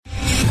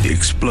the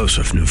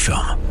explosive new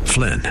film,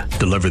 Flynn,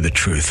 Deliver the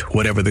Truth,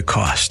 Whatever the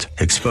Cost,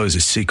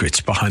 exposes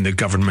secrets behind the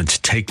government's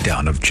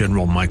takedown of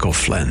General Michael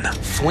Flynn.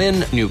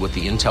 Flynn knew what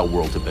the intel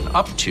world had been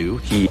up to.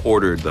 He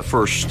ordered the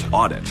first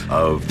audit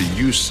of the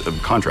use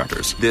of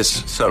contractors.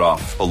 This set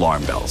off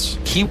alarm bells.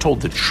 He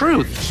told the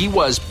truth. He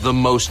was the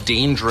most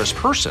dangerous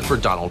person for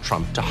Donald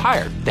Trump to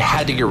hire. They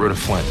had to get rid of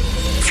Flynn.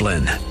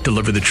 Flynn,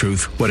 Deliver the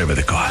Truth, Whatever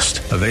the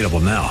Cost. Available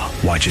now.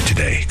 Watch it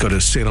today. Go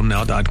to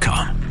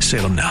salemnow.com.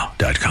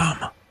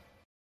 salemnow.com.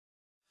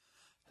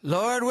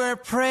 Lord, we're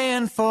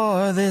praying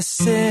for this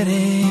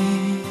city,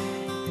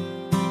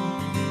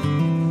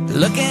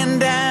 looking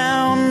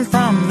down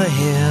from the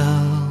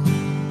hill,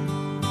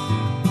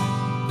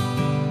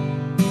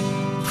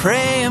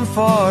 praying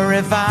for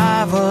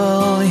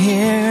revival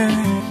here.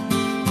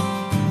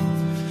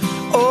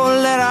 Oh,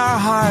 let our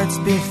hearts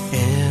be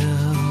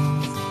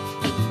filled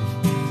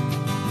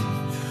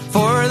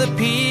for the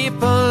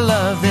people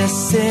of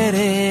this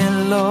city,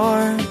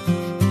 Lord.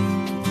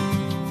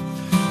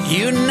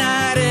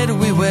 United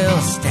we will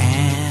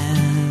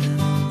stand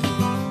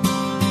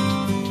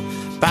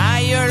by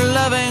your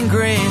loving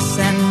grace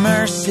and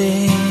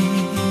mercy.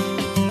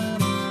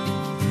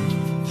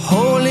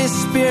 Holy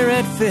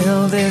Spirit,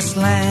 fill this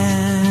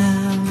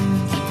land.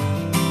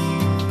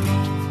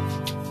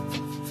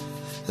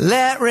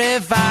 Let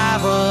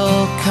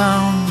revival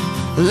come.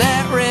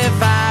 Let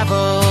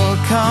revival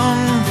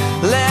come.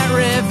 Let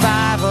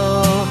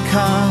revival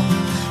come.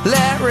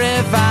 Let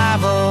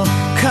revival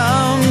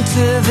come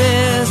to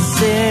this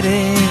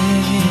city,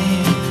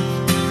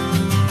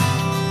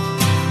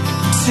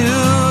 to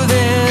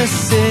this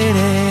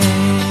city.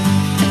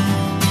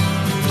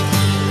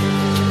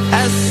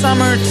 As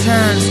summer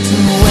turns to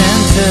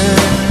winter,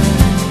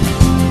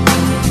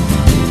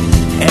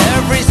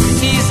 every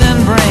season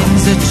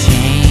brings a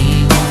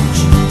change.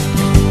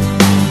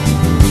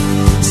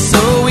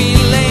 So we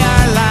lay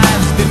our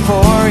lives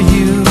before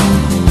you,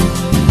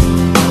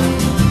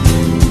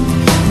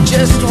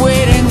 just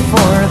waiting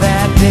for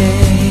that day.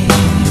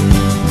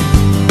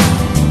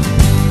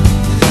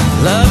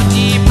 Love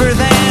deeper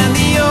than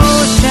the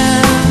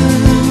ocean,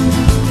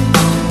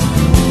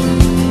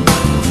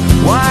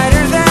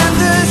 wider than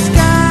the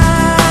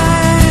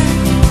sky.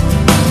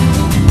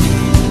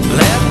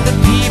 Let the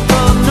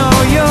people know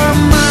your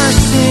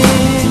mercy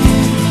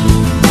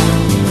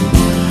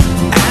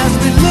as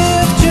we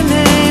lift your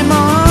name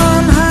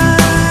on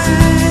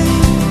high.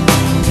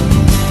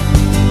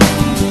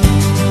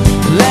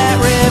 Let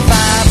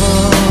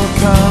revival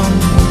come.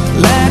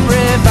 Let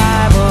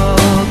revival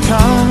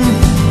come.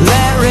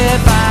 Let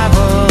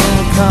revival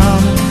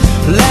come.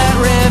 Let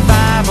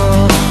revival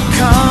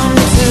come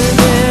to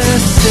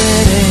this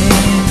city,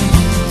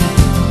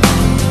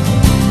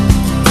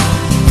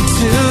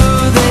 to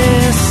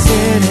this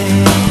city.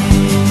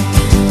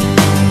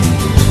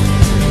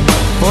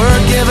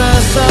 Forgive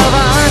us of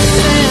our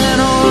sin,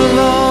 oh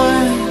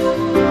Lord.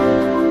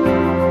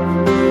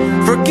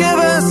 Forgive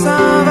us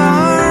of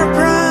our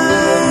pride.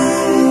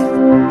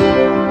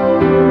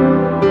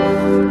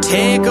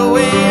 Take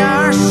away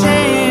our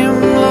shame,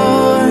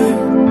 Lord,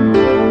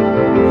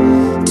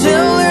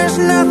 till there's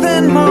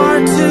nothing more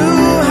to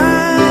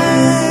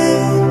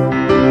hide.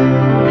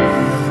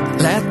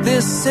 Let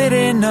this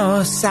city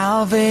know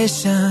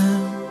salvation,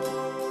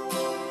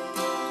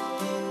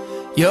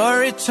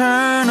 your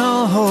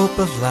eternal hope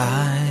of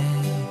life.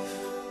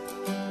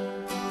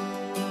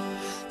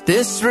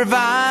 This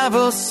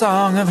revival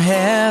song of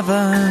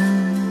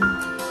heaven,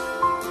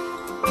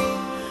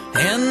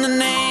 in the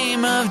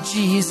name of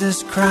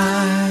Jesus Christ.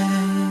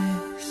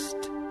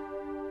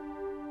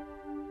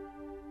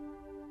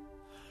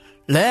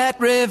 Let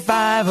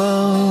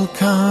revival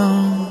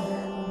come.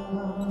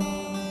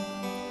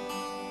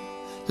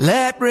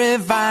 Let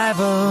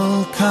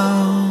revival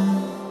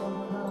come.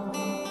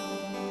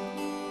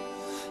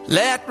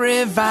 Let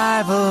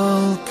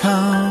revival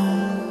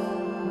come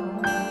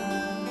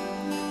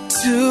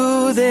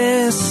to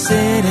this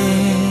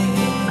city.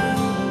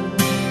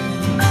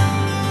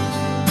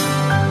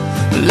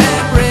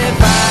 Let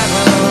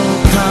revival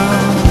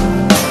come.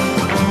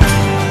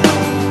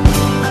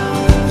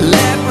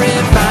 Let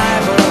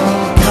revival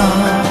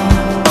come.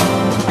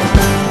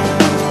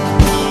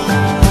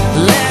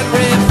 Let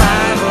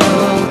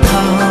revival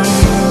come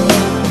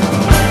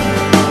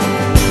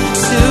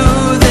to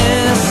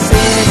this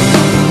city.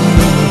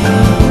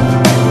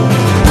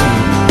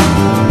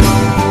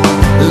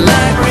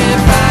 Let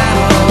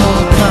revival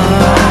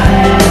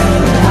come.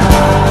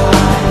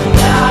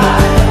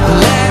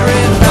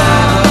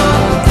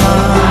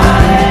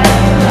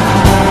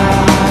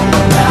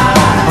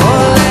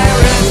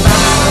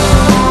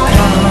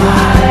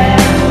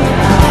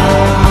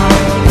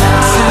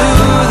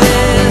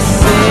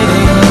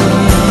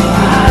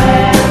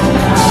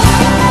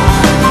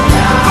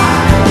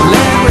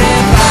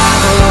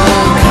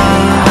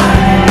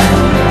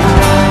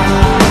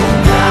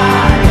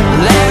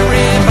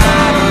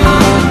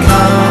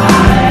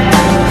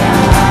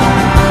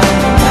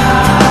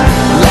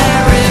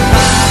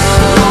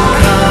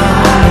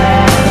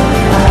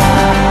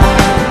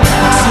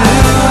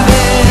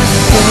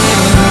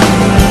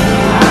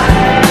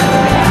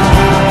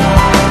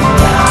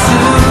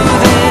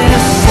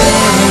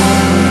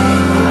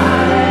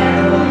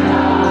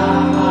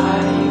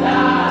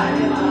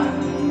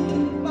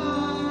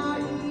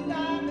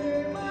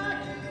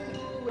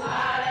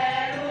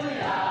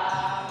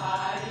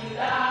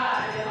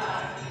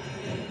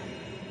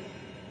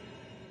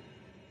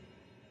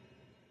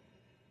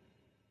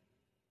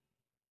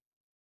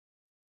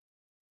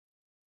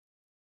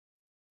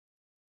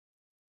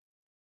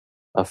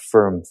 a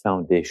firm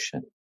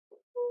foundation.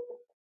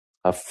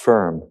 A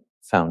firm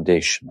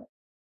foundation.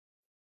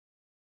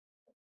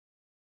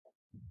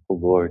 Oh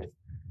Lord,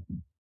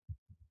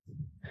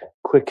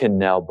 quicken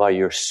now by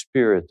your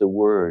Spirit the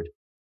word.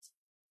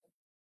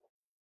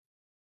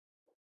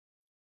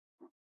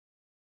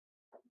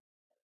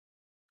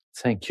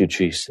 Thank you,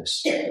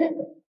 Jesus.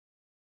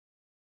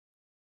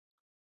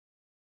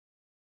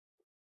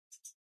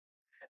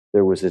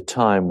 There was a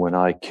time when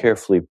I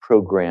carefully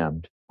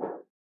programmed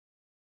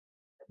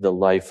the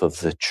life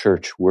of the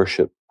church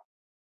worship.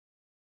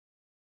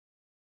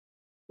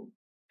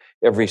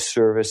 Every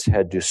service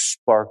had to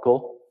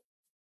sparkle.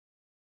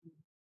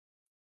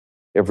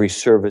 Every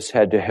service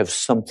had to have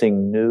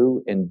something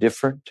new and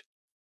different.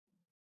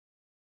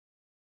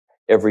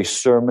 Every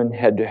sermon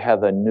had to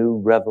have a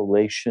new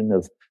revelation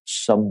of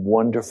some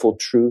wonderful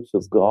truth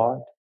of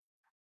God.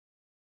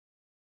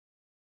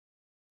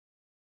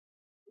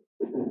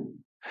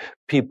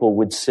 People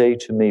would say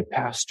to me,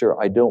 Pastor,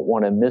 I don't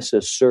want to miss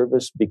a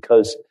service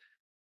because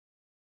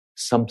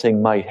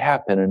something might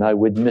happen and I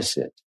would miss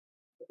it.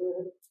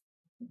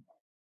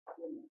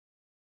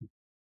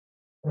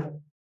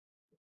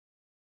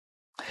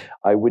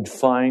 I would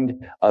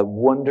find a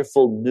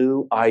wonderful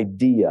new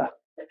idea,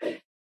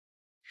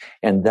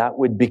 and that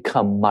would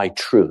become my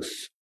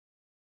truth.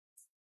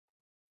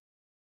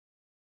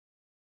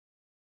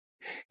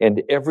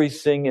 And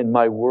everything in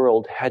my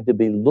world had to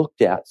be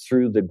looked at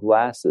through the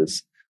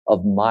glasses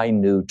of my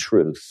new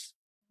truth.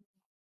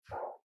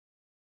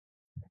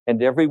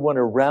 And everyone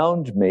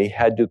around me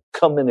had to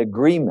come in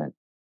agreement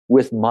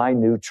with my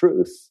new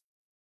truth.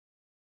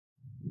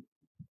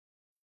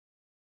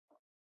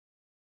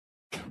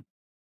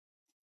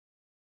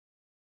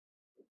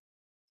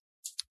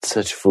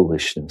 Such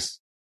foolishness.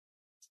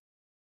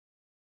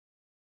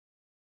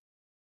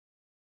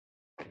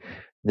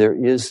 There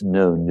is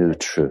no new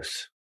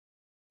truth.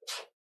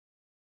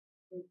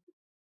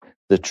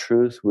 The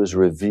truth was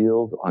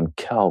revealed on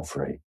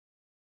Calvary.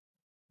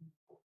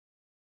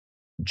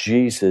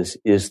 Jesus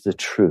is the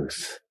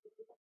truth.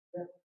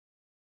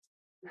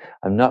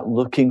 I'm not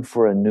looking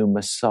for a new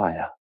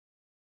Messiah.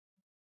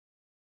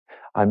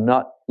 I'm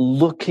not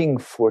looking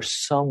for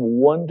some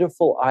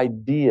wonderful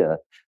idea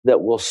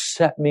that will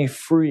set me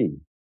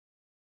free.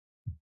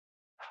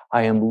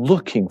 I am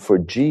looking for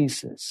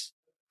Jesus.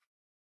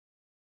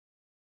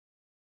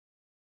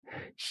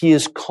 He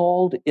is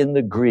called in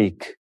the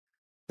Greek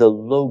the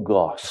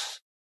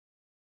Logos.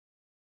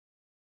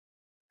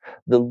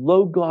 The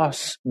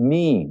Logos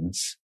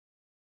means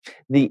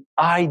the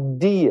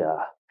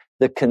idea,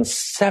 the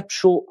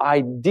conceptual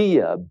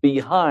idea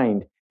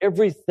behind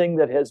everything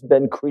that has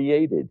been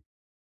created.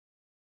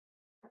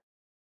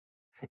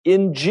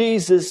 In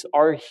Jesus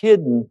are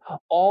hidden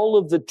all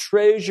of the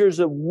treasures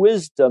of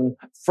wisdom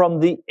from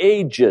the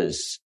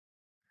ages.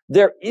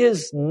 There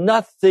is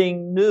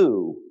nothing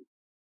new.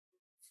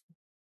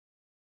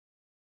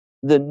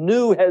 The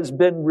new has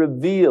been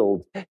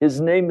revealed. His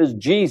name is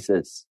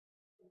Jesus.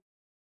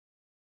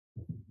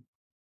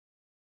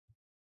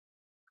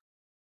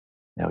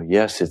 Now,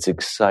 yes, it's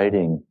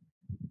exciting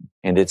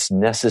and it's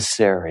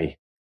necessary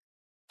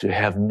to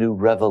have new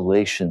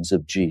revelations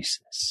of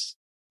Jesus.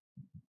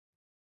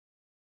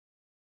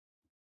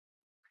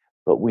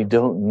 But we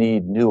don't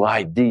need new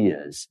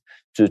ideas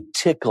to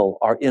tickle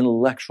our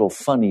intellectual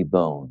funny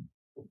bone.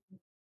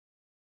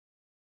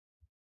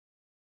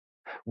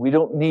 We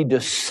don't need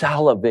to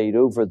salivate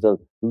over the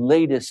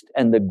latest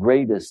and the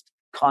greatest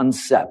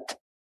concept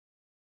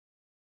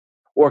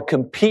or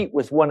compete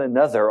with one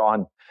another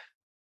on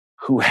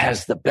who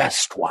has the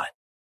best one.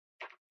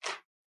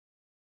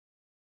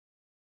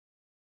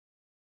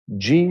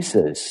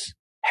 Jesus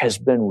has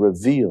been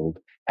revealed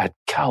at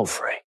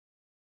Calvary.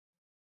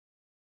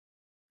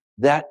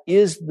 That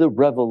is the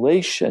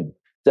revelation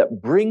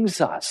that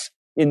brings us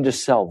into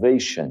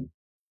salvation.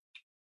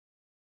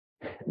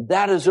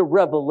 That is a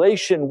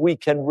revelation we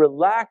can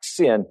relax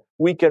in,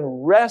 we can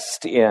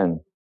rest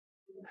in,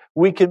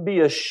 we can be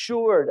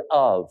assured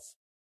of.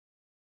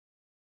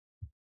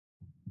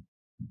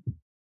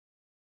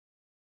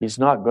 He's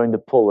not going to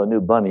pull a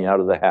new bunny out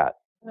of the hat.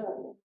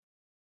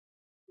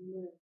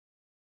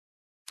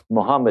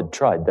 Muhammad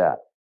tried that.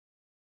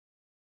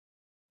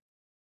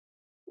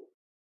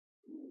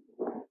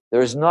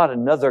 There is not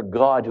another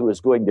God who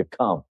is going to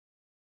come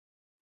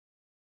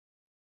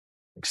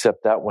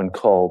except that one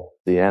called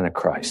the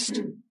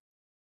Antichrist,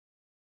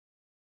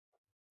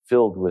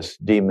 filled with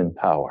demon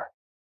power,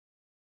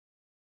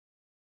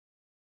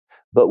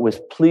 but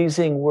with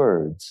pleasing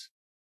words.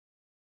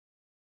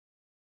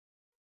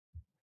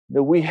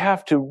 That we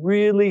have to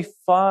really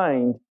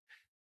find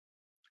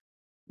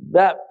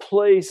that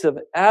place of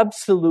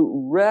absolute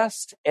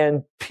rest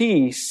and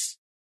peace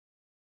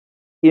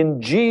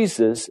in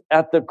Jesus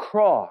at the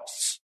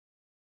cross.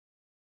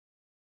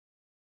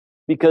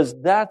 Because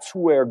that's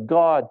where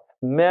God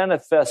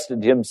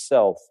manifested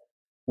himself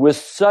with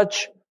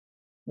such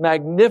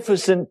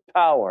magnificent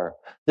power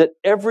that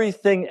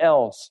everything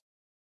else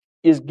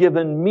is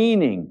given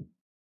meaning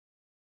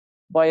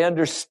by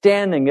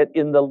understanding it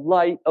in the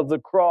light of the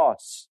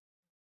cross.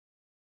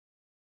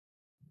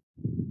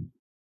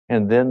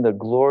 And then the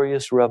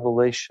glorious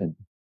revelation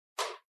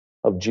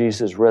of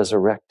Jesus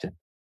resurrected.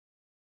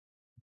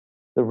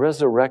 The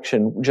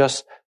resurrection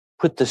just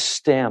put the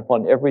stamp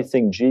on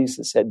everything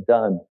Jesus had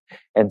done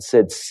and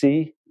said,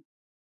 see,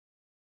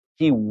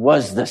 he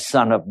was the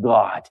Son of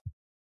God.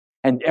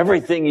 And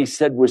everything he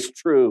said was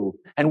true,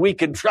 and we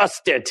can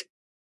trust it.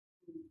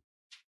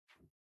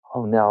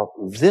 Oh, now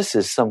this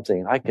is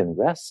something I can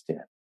rest in.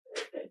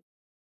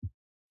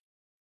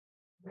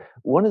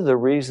 One of the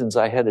reasons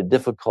I had a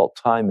difficult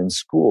time in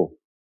school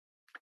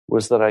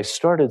was that I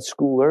started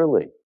school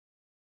early.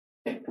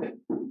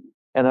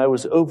 And I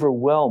was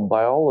overwhelmed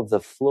by all of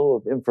the flow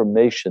of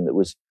information that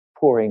was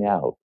pouring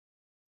out.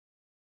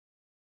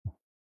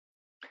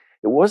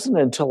 It wasn't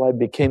until I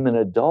became an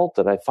adult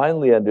that I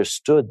finally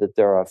understood that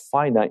there are a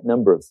finite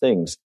number of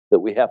things that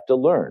we have to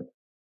learn.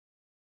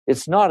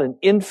 It's not an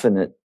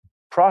infinite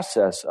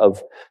process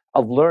of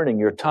learning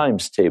your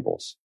times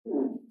tables.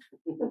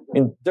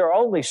 And there are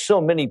only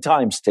so many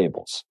times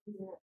tables.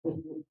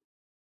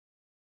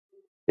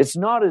 It's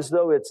not as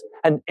though it's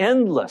an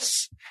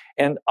endless.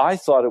 And I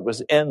thought it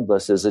was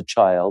endless as a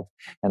child.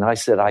 And I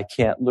said, I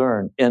can't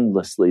learn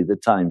endlessly the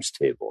times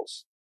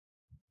tables.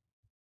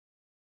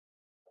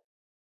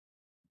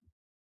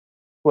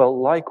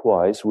 Well,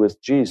 likewise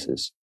with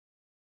Jesus,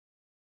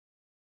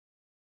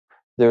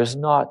 there's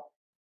not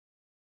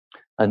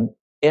an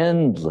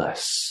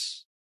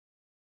endless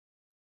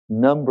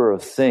number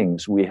of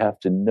things we have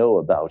to know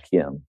about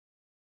him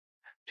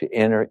to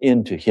enter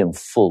into him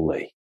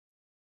fully.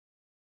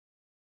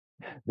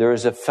 There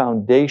is a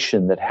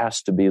foundation that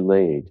has to be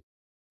laid,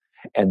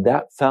 and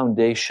that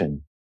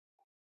foundation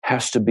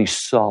has to be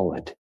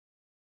solid.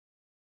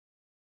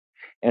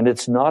 And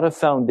it's not a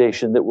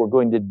foundation that we're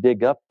going to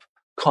dig up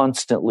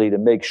constantly to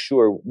make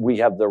sure we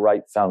have the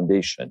right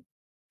foundation.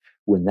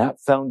 When that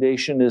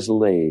foundation is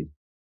laid,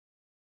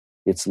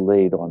 it's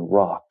laid on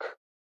rock.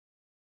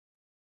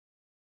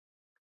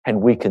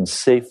 And we can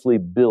safely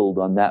build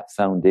on that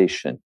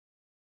foundation.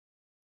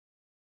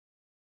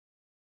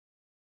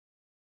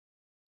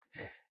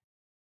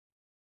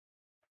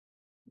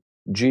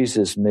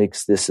 Jesus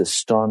makes this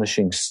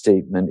astonishing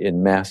statement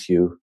in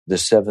Matthew, the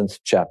 7th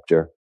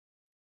chapter.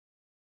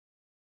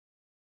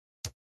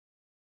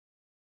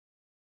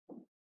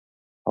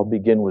 I'll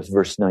begin with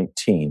verse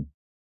 19.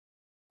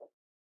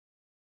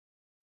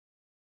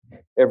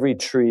 Every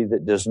tree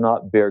that does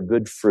not bear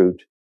good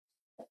fruit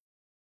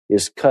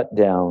is cut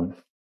down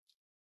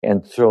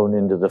and thrown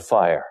into the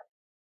fire.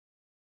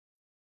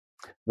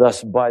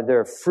 Thus, by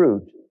their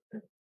fruit,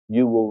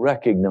 you will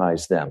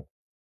recognize them.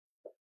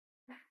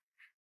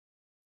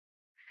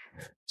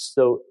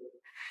 So,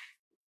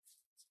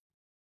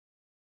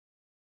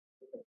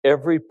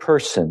 every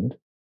person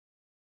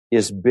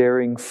is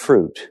bearing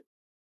fruit.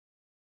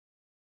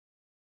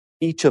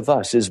 Each of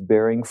us is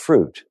bearing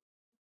fruit.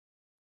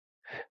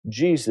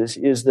 Jesus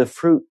is the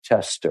fruit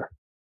tester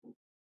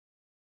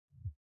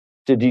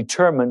to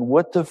determine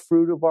what the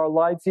fruit of our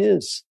life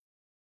is.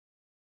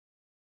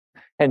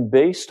 And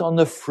based on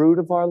the fruit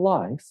of our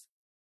life,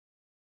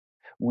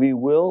 we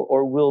will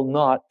or will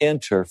not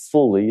enter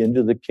fully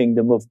into the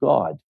kingdom of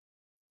God.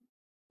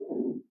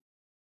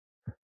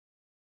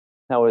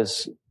 Now,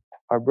 as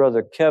our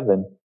brother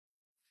Kevin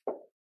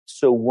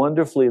so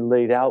wonderfully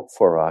laid out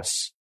for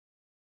us,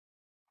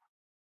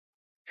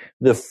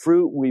 the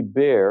fruit we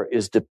bear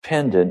is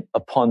dependent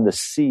upon the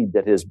seed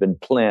that has been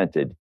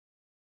planted.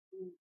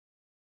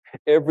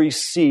 Every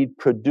seed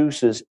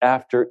produces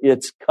after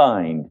its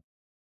kind.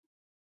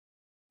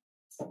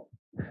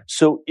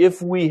 So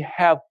if we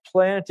have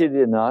planted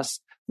in us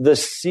the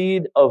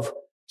seed of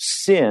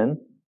sin,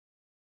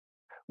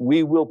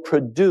 we will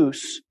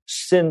produce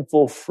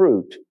sinful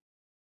fruit.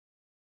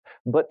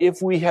 But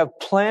if we have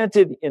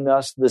planted in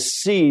us the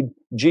seed,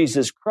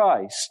 Jesus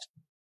Christ,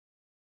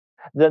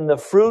 then the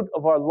fruit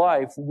of our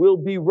life will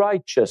be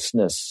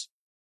righteousness.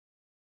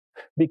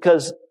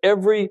 Because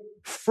every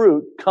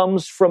fruit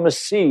comes from a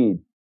seed.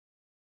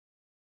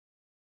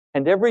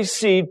 And every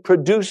seed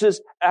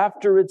produces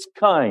after its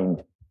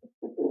kind.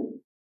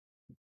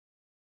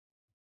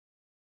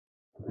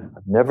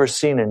 I've never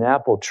seen an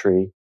apple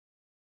tree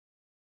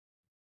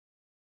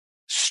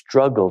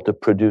struggle to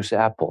produce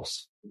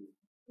apples.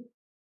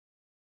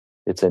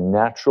 It's a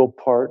natural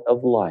part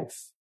of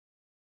life.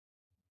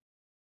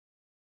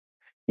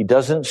 He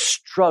doesn't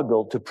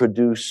struggle to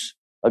produce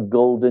a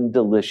golden,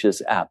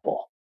 delicious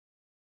apple.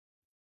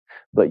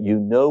 But you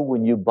know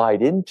when you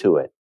bite into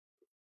it,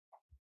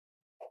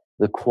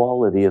 the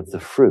quality of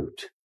the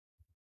fruit.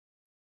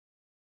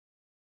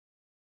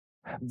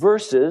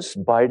 Versus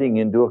biting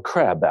into a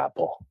crab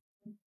apple.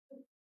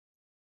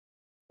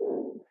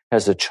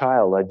 As a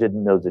child, I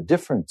didn't know the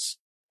difference.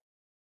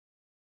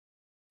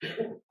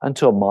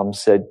 Until Mom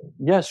said,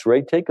 yes,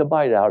 Ray, take a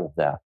bite out of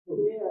that.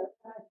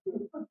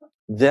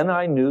 Then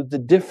I knew the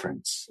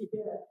difference.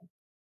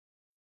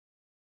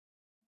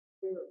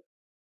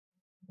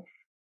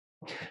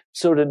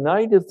 So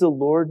tonight, if the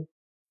Lord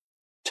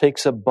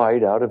takes a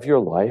bite out of your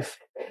life,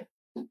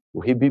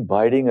 will he be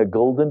biting a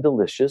golden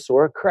delicious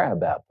or a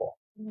crab apple?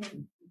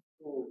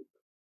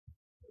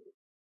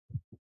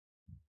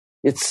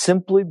 It's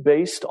simply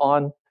based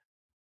on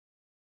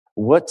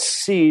what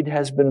seed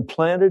has been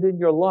planted in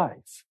your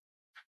life.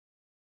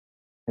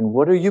 And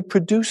what are you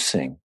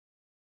producing?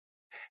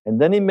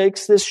 And then he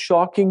makes this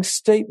shocking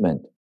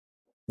statement.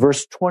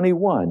 Verse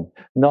 21,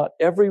 not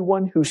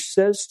everyone who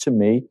says to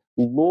me,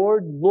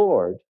 Lord,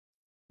 Lord,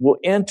 will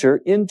enter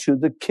into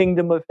the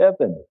kingdom of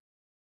heaven.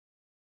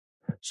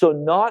 So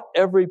not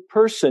every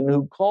person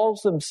who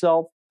calls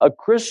himself a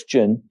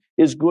Christian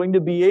is going to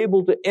be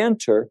able to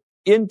enter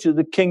into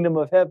the kingdom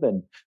of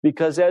heaven,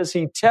 because as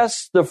he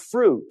tests the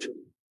fruit,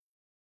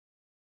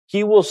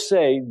 he will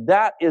say,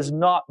 that is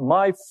not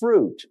my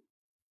fruit.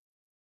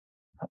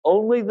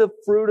 Only the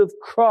fruit of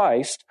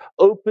Christ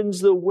opens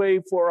the way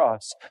for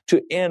us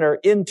to enter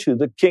into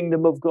the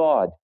kingdom of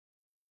God.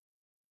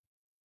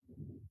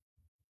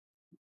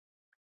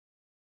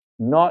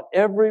 Not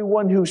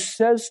everyone who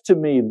says to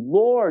me,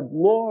 Lord,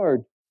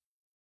 Lord,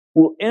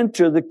 will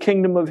enter the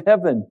kingdom of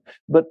heaven,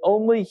 but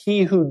only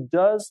he who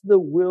does the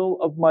will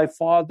of my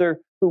Father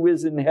who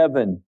is in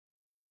heaven.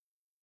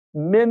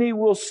 Many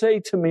will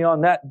say to me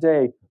on that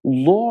day,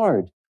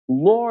 Lord,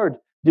 Lord,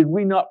 did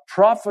we not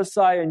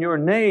prophesy in your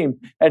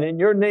name, and in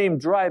your name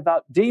drive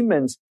out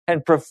demons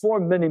and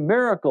perform many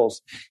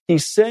miracles?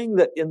 He's saying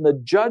that in the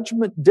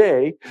judgment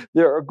day,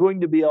 there are going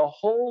to be a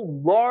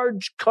whole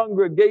large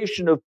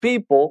congregation of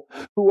people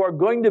who are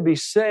going to be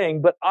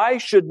saying, but I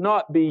should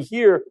not be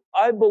here.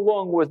 I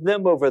belong with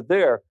them over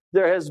there.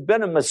 There has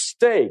been a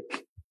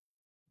mistake.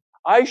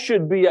 I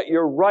should be at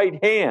your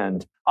right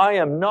hand. I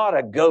am not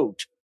a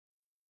goat.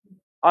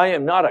 I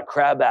am not a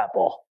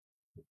crabapple.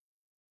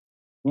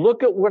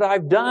 Look at what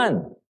I've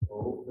done.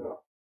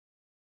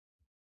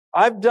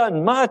 I've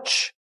done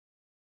much.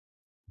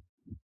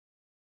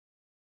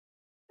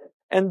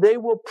 And they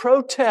will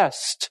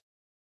protest.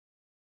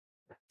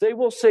 They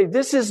will say,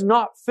 this is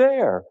not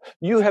fair.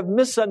 You have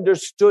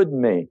misunderstood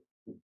me.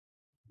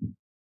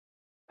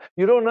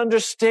 You don't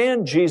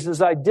understand, Jesus.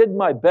 I did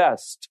my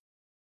best.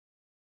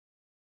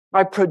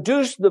 I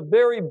produced the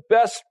very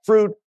best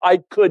fruit I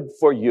could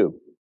for you.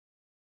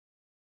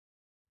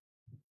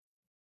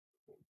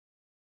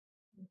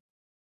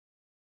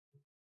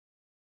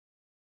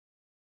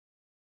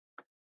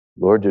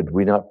 Lord, did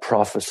we not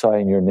prophesy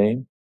in your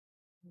name?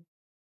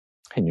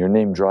 In your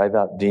name drive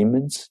out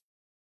demons?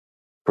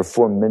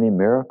 Perform many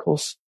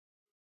miracles?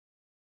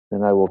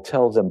 Then I will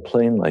tell them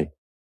plainly,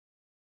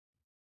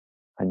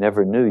 I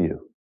never knew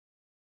you.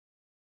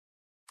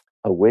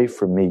 Away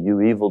from me,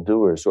 you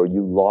evildoers, or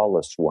you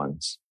lawless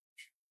ones.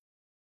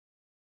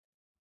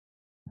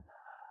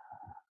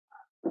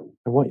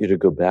 I want you to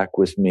go back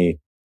with me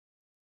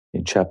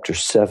in chapter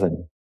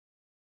 7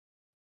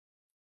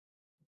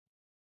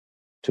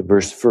 to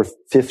verse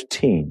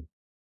 15.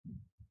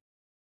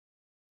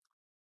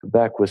 Go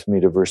back with me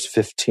to verse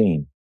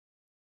 15.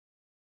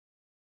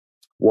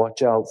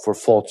 Watch out for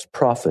false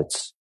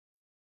prophets.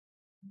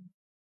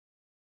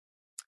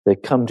 They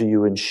come to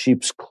you in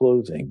sheep's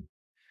clothing,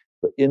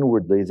 but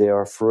inwardly they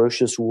are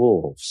ferocious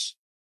wolves.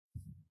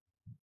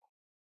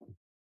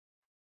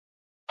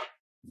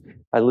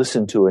 I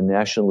listened to a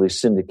nationally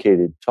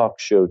syndicated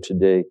talk show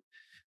today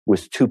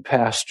with two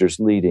pastors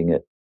leading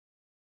it.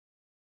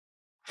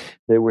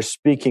 They were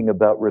speaking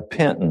about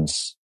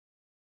repentance.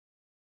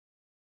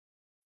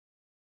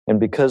 And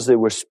because they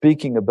were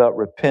speaking about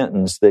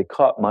repentance, they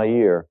caught my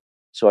ear.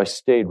 So I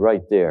stayed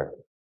right there.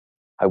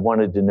 I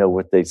wanted to know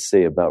what they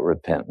say about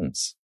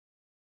repentance.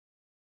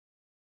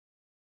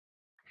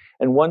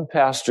 And one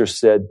pastor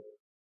said,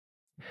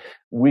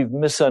 we've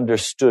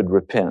misunderstood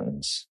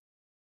repentance.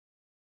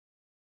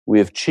 We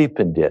have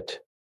cheapened it.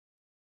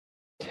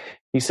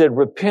 He said,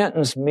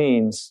 repentance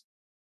means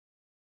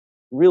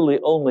really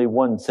only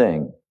one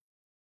thing.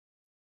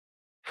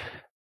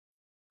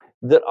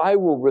 That I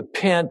will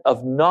repent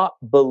of not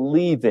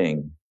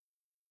believing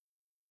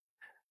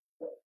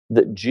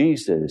that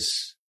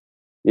Jesus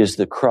is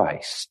the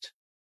Christ.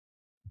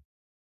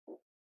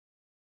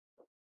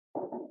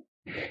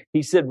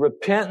 He said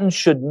repentance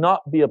should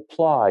not be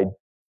applied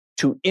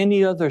to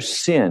any other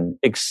sin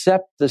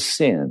except the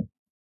sin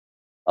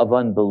of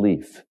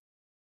unbelief.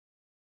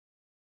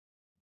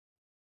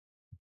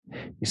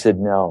 He said,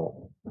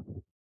 now,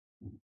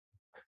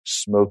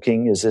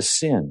 smoking is a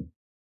sin.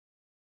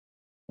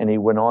 And he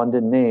went on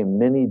to name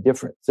many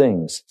different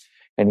things.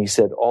 And he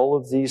said, all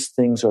of these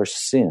things are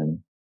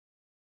sin.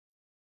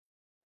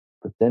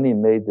 But then he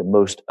made the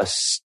most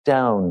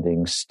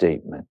astounding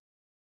statement.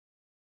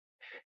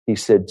 He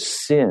said,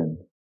 sin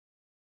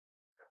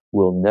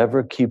will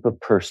never keep a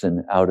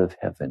person out of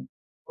heaven.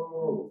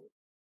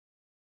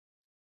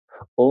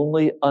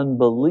 Only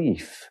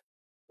unbelief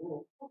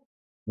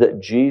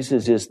that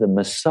Jesus is the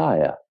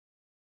Messiah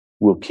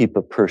will keep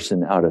a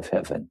person out of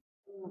heaven.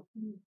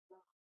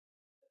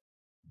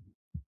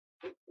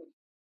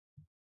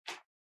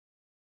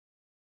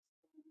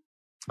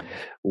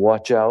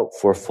 Watch out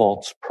for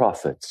false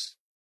prophets.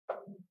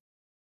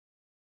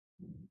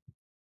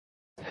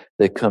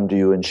 They come to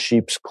you in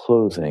sheep's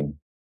clothing,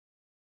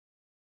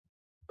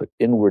 but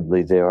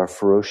inwardly they are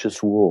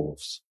ferocious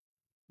wolves.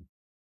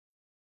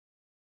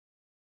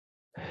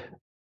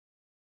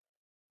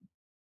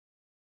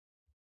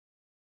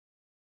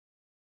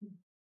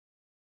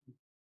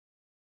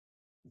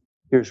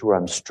 Here's where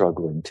I'm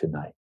struggling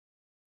tonight.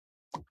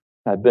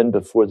 I've been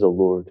before the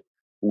Lord,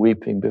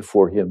 weeping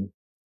before Him,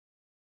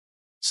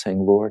 saying,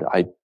 Lord,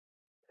 I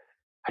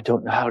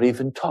don't know how to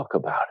even talk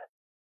about it.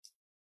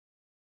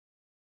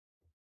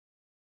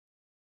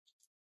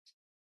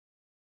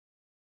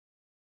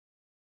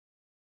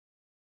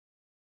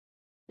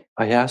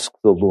 I ask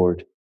the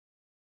Lord,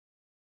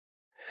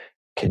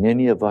 can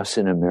any of us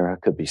in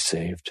America be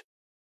saved?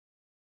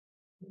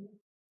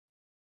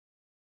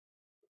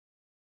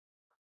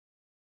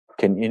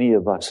 Can any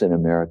of us in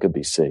America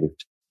be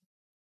saved?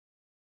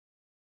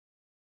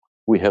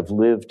 We have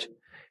lived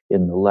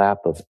in the lap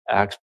of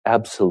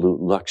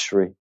absolute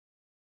luxury.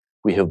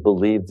 We have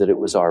believed that it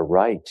was our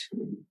right,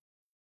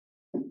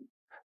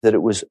 that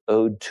it was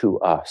owed to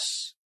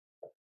us.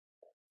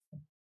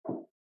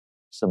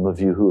 Some of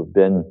you who have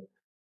been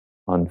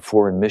on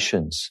foreign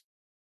missions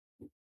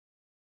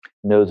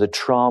know the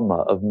trauma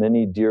of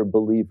many dear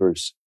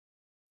believers,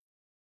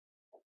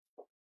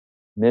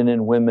 men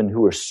and women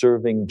who are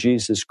serving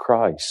Jesus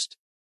Christ,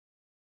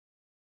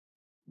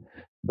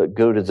 but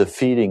go to the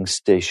feeding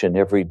station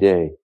every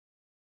day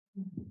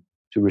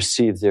to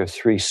receive their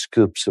 3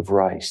 scoops of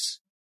rice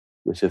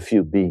with a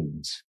few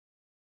beans.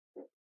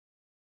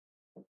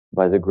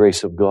 By the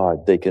grace of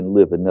God, they can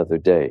live another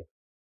day.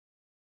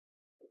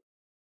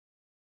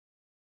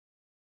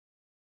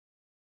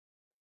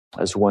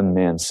 As one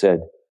man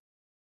said,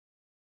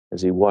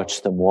 as he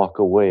watched them walk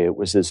away, it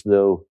was as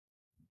though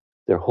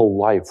their whole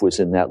life was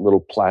in that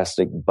little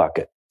plastic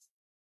bucket.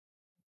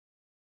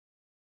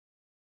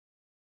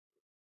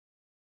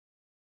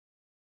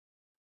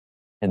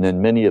 And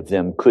then many of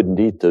them couldn't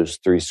eat those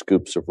 3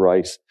 scoops of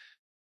rice.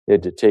 They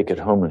had to take it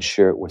home and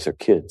share it with their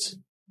kids,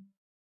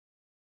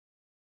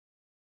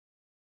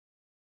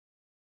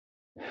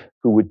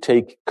 who would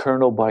take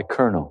kernel by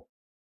kernel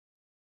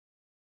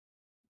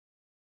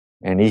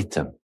and eat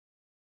them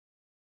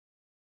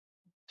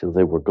till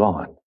they were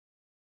gone.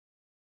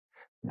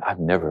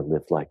 I've never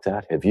lived like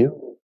that. Have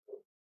you?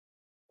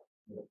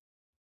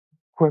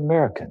 We're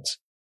Americans.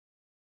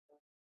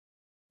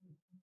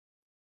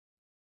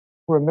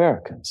 We're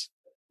Americans.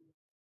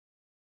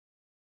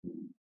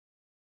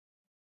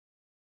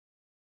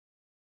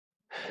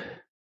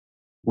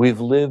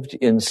 We've lived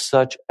in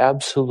such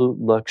absolute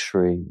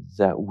luxury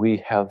that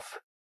we have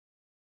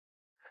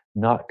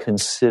not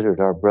considered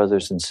our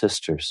brothers and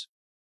sisters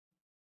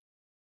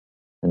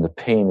and the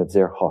pain of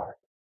their heart.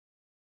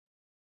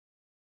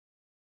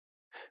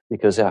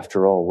 Because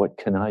after all, what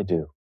can I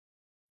do?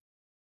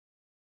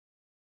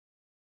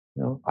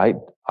 You know,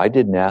 I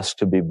didn't ask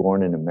to be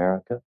born in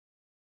America.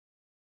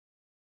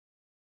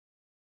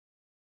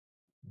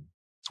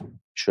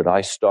 Should I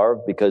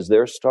starve because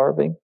they're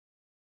starving?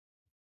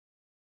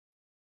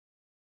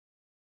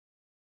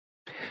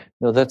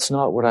 No, that's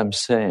not what I'm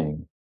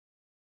saying.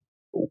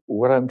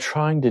 What I'm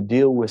trying to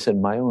deal with in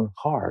my own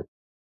heart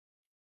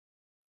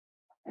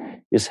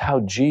is how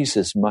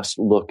Jesus must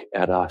look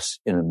at us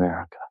in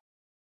America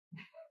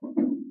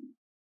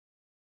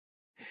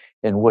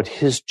and what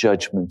His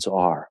judgments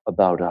are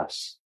about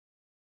us.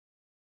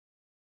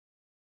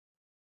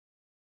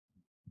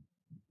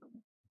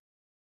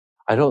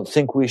 I don't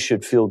think we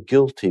should feel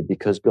guilty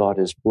because God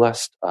has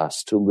blessed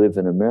us to live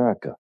in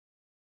America.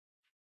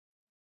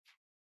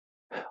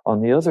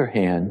 On the other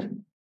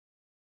hand,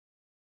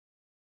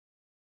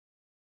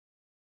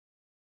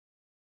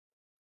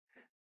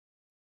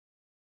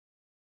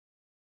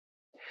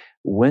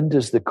 when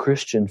does the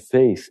Christian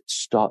faith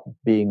stop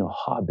being a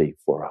hobby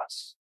for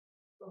us?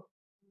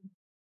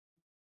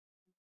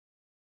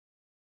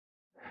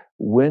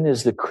 When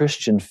is the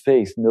Christian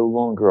faith no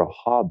longer a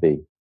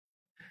hobby,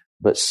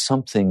 but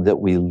something that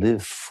we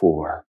live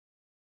for,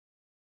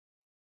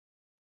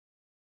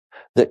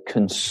 that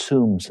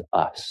consumes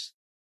us,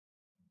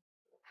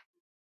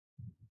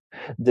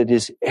 that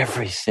is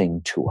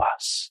everything to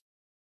us?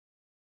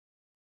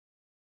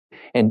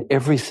 And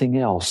everything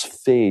else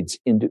fades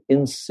into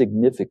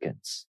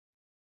insignificance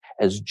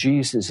as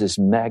Jesus is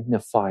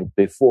magnified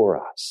before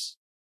us,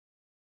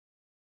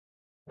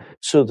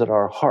 so that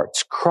our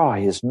heart's cry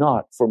is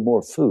not for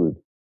more food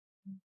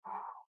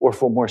or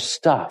for more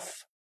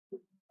stuff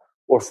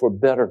or for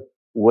better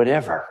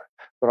whatever,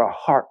 but our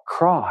heart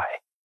cry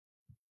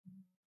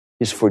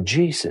is for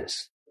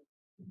Jesus.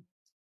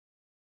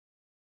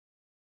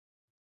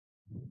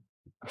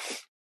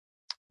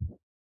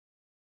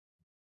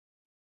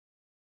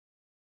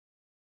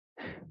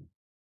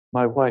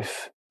 My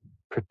wife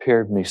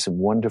prepared me some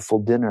wonderful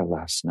dinner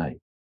last night,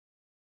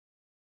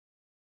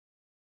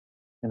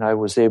 and I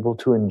was able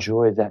to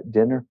enjoy that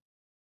dinner.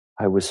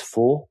 I was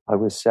full. I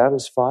was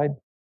satisfied.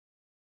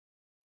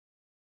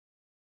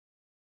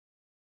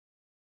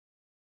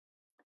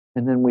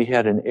 And then we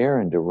had an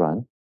errand to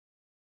run,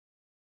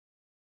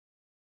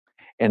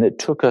 and it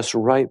took us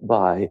right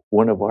by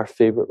one of our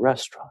favorite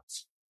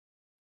restaurants.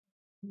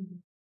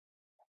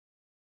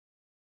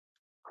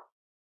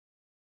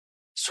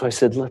 So I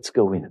said, let's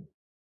go in.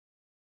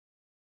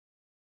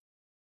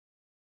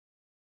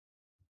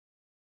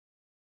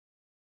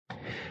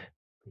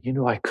 You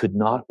know, I could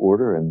not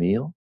order a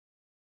meal.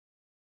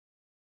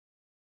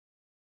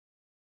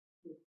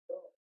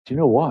 Do you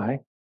know why?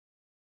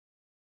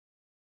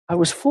 I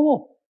was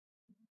full.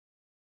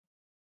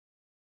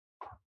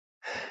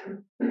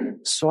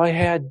 So I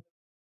had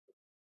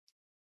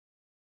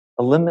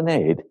a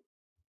lemonade.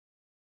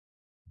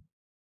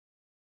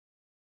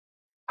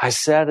 I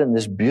sat in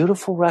this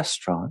beautiful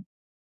restaurant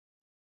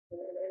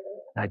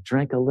and I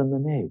drank a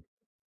lemonade.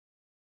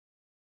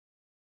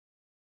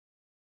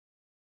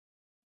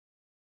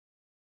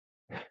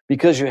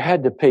 Because you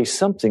had to pay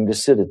something to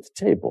sit at the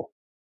table.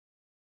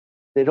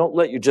 They don't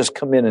let you just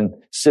come in and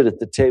sit at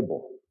the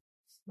table.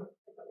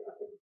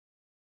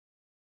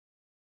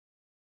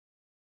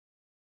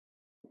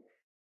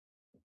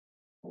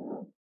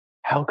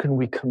 How can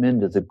we come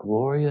into the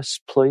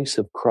glorious place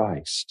of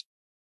Christ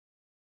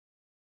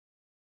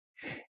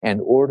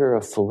and order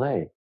a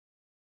filet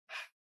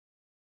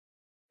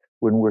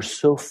when we're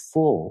so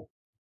full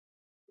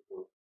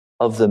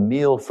of the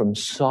meal from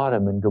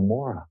Sodom and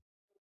Gomorrah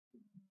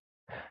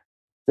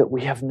that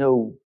we have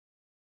no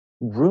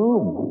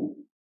room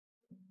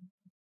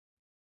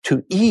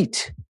to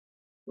eat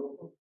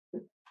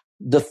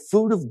the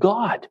food of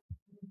God?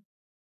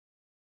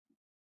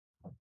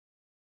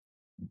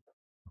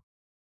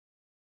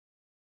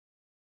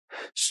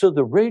 So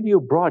the radio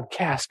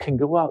broadcast can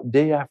go out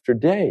day after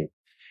day.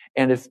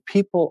 And if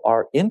people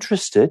are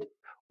interested,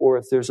 or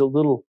if there's a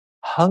little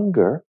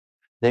hunger,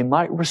 they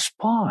might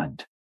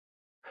respond.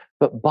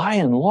 But by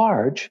and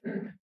large,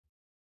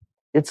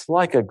 it's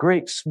like a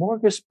great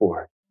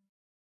smorgasbord.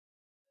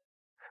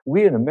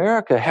 We in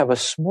America have a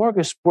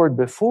smorgasbord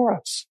before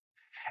us,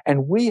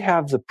 and we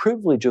have the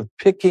privilege of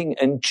picking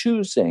and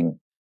choosing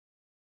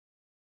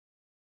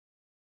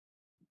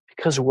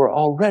because we're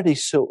already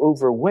so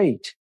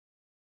overweight,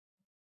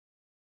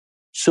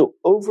 so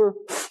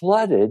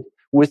over-flooded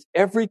with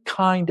every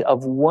kind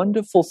of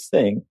wonderful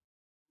thing,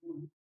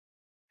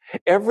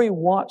 every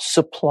want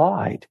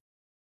supplied.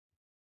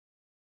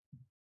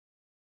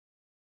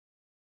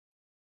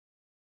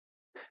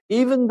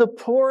 Even the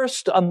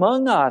poorest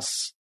among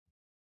us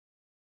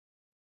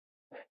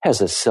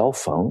has a cell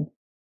phone.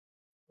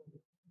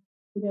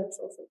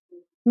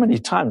 Many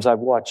times I've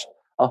watched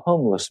a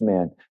homeless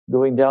man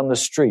going down the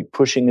street,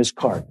 pushing his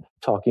cart,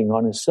 talking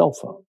on his cell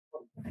phone.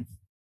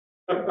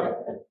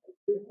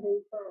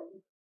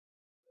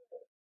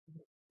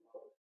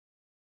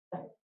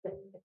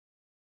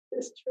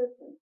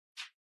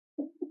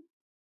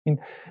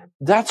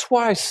 That's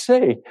why I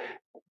say,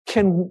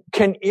 can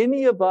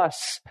any of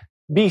us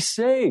be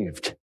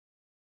saved?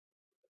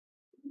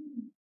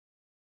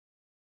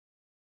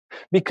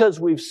 Because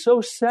we've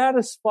so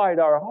satisfied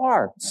our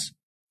hearts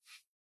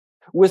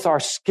with our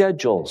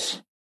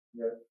schedules,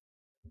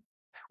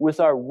 with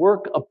our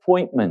work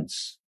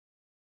appointments.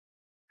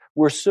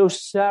 We're so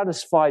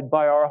satisfied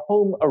by our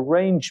home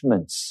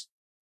arrangements.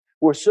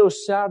 We're so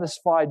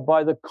satisfied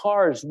by the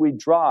cars we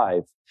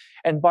drive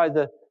and by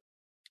the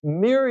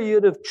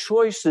myriad of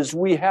choices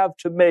we have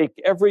to make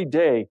every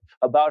day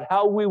about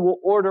how we will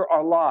order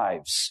our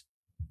lives.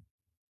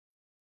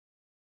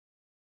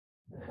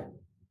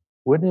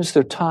 When is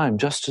there time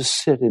just to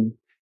sit and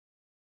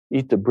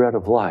eat the bread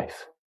of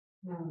life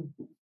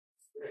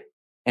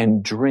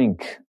and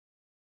drink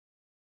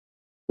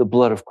the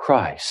blood of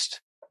Christ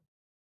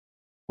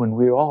when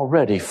we're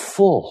already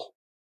full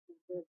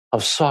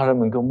of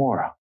Sodom and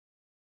Gomorrah?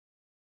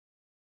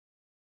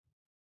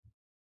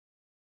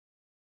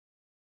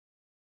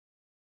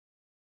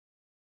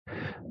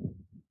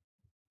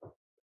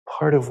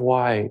 Part of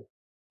why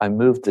I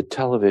moved the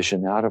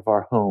television out of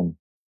our home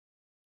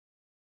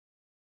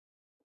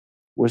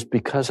was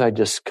because I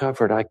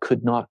discovered I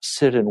could not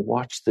sit and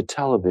watch the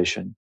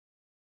television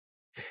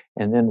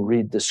and then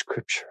read the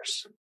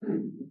scriptures.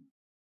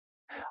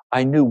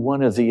 I knew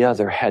one or the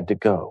other had to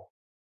go.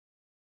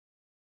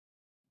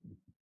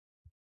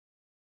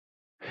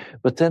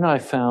 But then I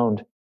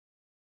found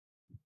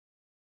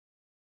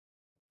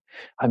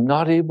I'm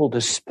not able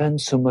to spend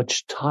so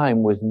much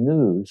time with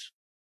news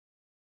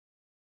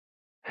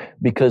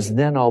because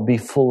then I'll be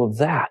full of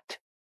that.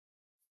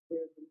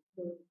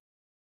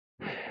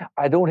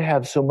 I don't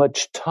have so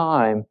much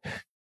time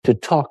to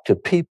talk to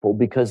people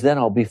because then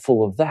I'll be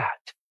full of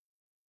that.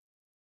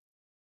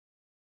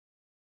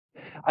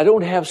 I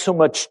don't have so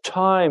much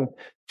time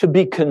to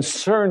be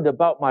concerned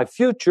about my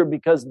future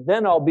because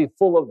then I'll be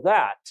full of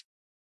that.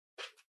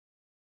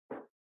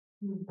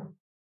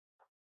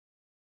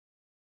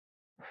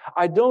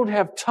 I don't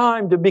have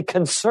time to be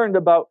concerned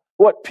about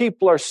what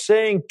people are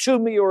saying to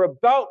me or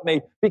about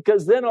me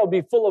because then I'll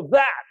be full of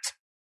that.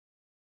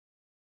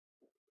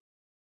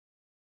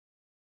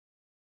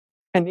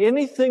 And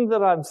anything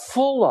that I'm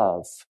full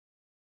of,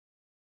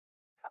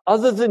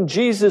 other than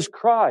Jesus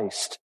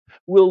Christ,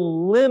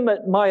 will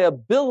limit my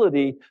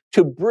ability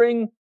to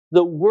bring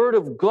the Word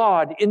of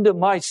God into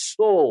my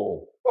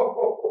soul.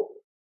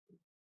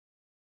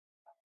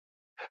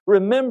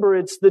 Remember,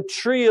 it's the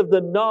tree of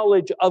the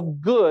knowledge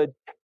of good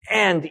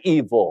and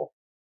evil.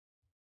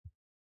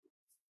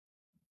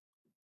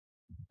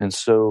 And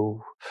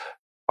so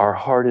our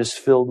heart is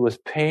filled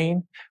with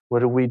pain. What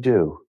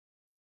do?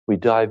 We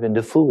dive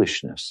into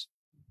foolishness.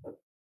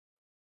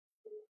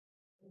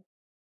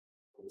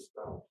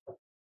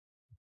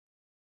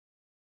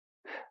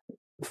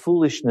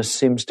 foolishness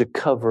seems to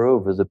cover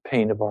over the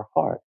pain of our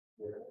heart.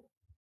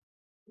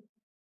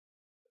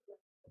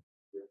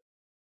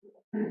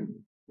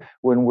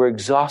 When we're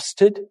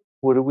exhausted,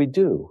 what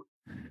do?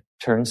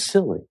 Turn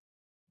silly.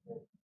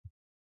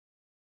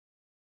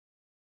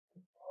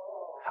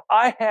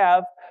 I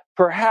have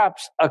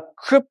perhaps a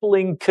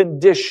crippling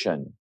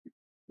condition.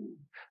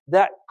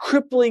 That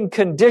crippling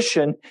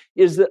condition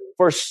is that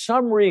for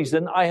some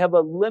reason I have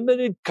a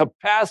limited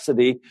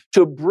capacity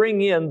to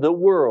bring in the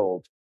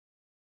world.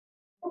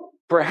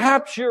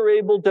 Perhaps you're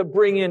able to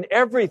bring in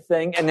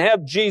everything and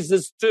have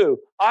Jesus too.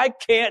 I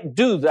can't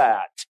do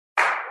that.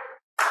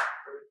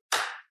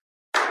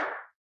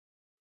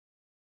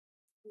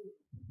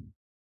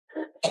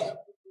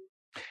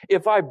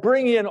 If I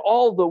bring in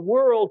all the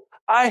world,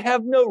 I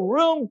have no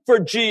room for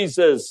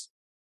Jesus.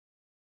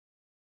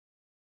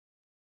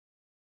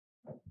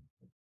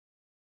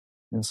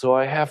 And so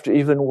I have to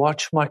even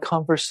watch my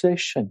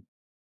conversation.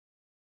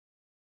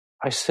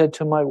 I said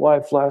to my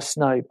wife last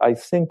night, I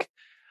think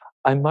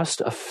I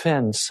must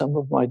offend some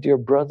of my dear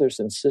brothers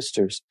and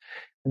sisters.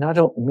 And I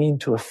don't mean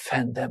to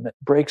offend them. It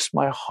breaks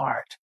my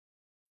heart.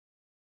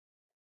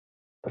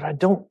 But I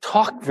don't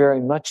talk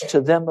very much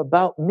to them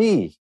about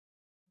me.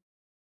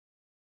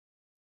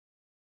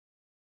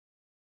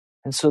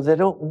 And so they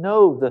don't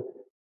know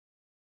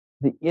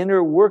the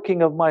inner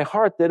working of my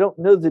heart. They don't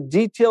know the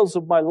details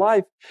of my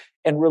life.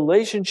 And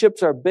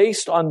relationships are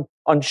based on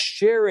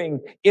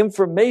sharing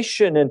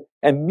information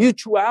and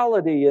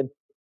mutuality. And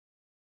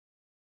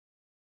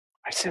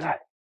I said, I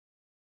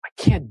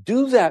can't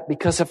do that,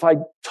 because if I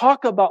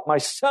talk about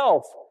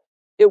myself,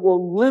 it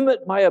will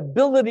limit my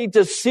ability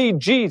to see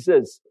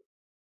Jesus.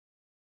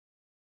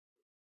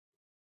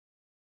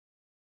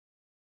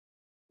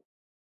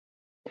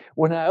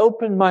 When I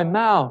open my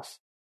mouth,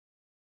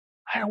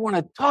 I don't want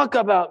to talk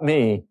about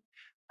me.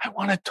 I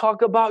want to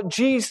talk about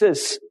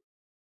Jesus.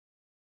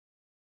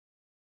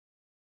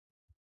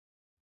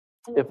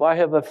 If I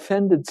have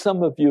offended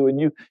some of you and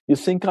you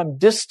think I'm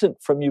distant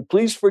from you,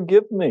 please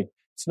forgive me.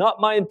 It's not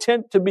my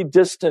intent to be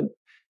distant.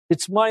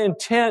 It's my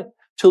intent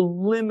to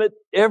limit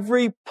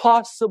every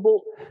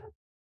possible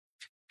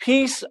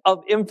piece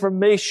of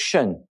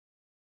information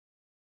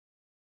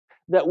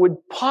that would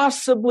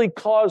possibly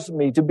cause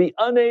me to be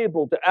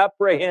unable to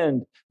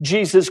apprehend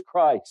Jesus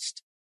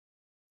Christ.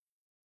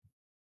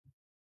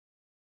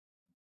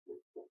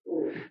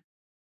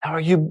 Now, are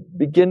you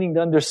beginning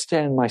to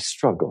understand my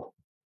struggle?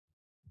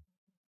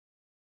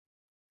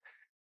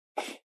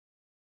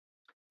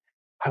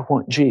 I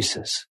want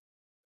Jesus.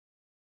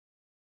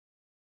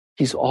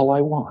 He's all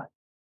I want.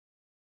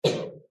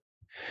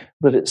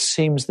 But it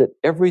seems that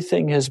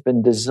everything has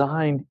been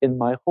designed in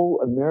my whole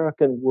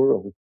American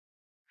world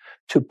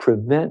to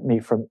prevent me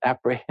from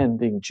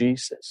apprehending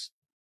Jesus.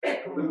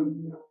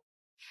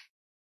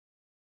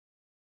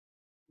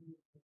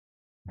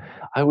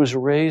 I was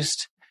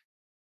raised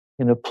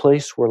in a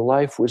place where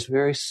life was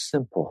very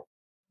simple.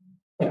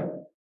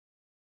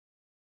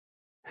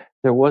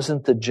 There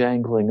wasn't the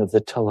jangling of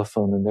the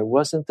telephone, and there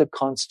wasn't the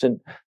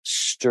constant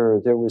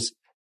stir. There was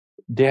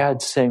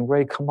Dad saying,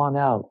 Ray, come on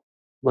out.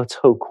 Let's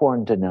hoe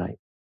corn tonight.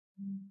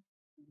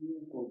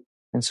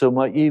 And so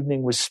my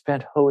evening was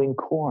spent hoeing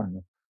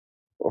corn,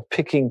 or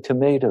picking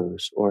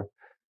tomatoes, or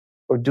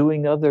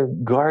doing other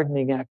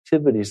gardening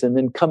activities, and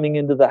then coming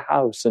into the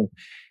house and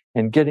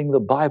getting the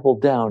Bible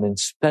down and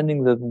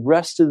spending the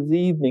rest of the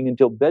evening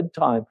until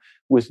bedtime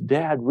with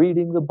Dad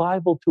reading the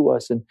Bible to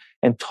us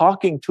and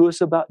talking to us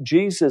about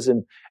Jesus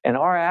and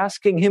our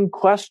asking him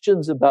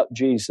questions about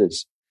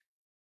Jesus.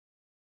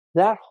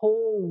 That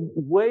whole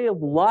way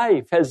of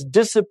life has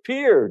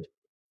disappeared.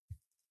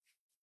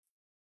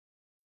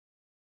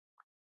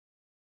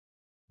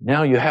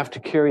 Now you have to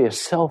carry a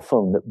cell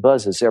phone that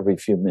buzzes every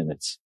few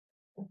minutes.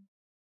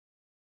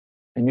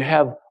 And you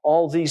have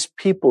all these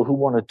people who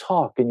want to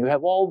talk, and you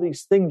have all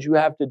these things you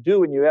have to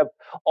do, and you have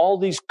all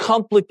these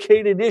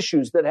complicated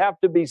issues that have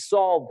to be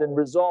solved and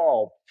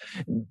resolved.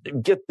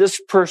 Get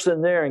this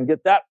person there and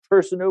get that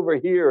person over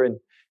here and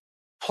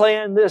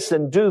plan this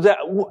and do that.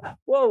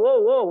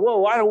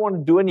 Whoa. I don't want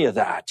to do any of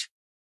that.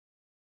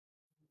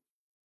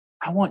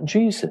 I want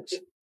Jesus.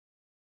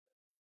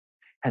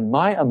 And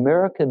my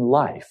American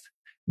life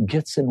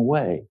gets in the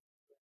way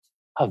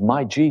of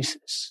my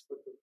Jesus.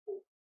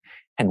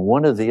 And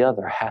one or the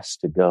other has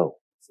to go.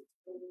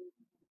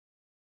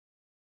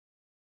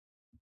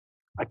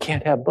 I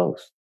can't have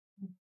both.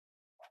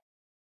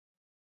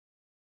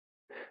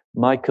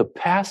 My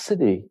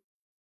capacity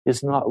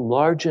is not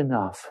large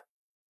enough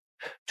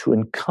to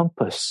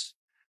encompass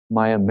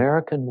my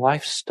American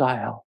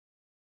lifestyle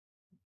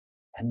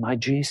and my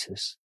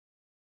Jesus.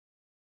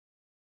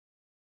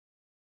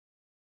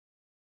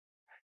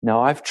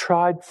 Now, I've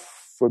tried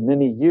for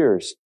many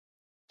years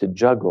to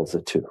juggle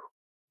the two.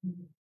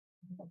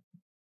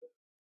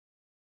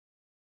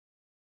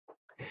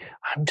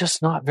 I'm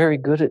just not very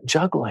good at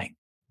juggling.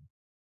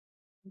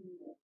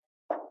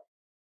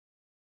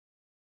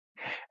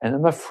 And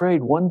I'm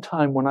afraid one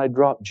time when I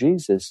drop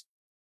Jesus,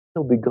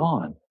 he'll be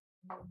gone.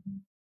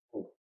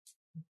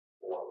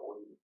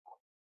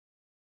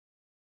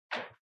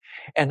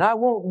 And I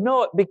won't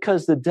know it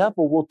because the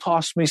devil will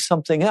toss me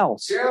something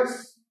else.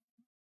 Yes.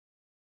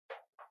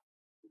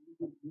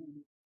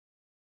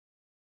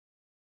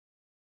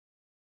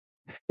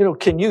 You know,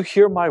 can you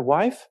hear my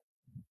wife?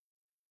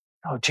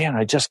 Oh, Jan,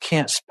 I just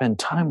can't spend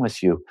time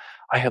with you.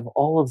 I have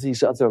all of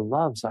these other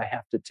loves I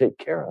have to take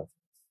care of.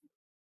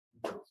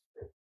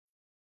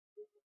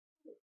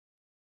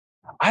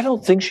 I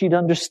don't think she'd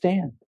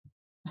understand.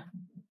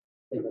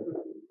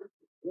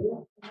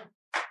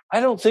 I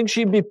don't think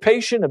she'd be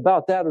patient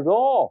about that at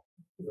all.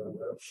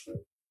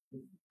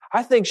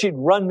 I think she'd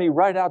run me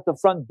right out the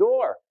front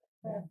door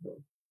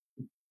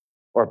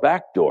or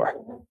back door.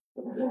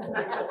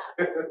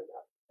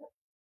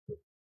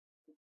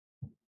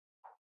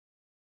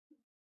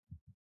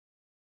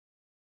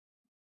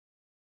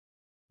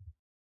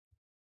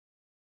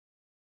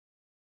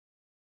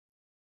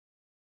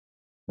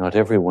 Not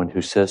everyone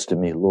who says to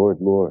me, Lord,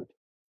 Lord,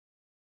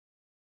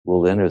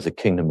 will enter the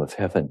kingdom of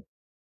heaven,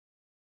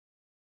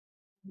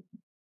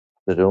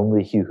 but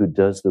only he who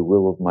does the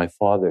will of my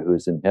Father who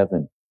is in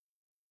heaven.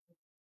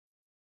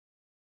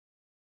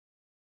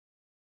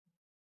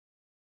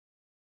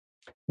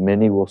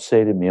 Many will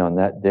say to me on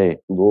that day,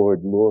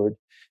 Lord, Lord,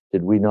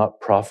 did we not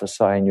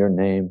prophesy in your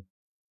name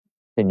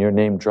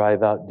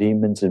drive out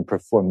demons and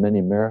perform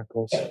many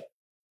miracles?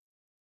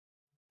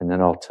 And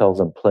then I'll tell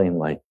them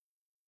plainly,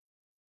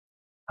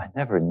 I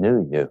never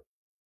knew you.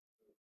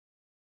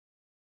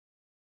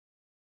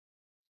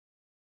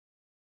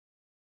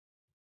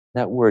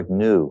 That word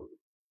knew,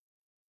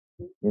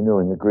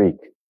 in the Greek,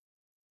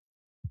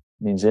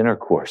 means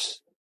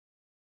intercourse,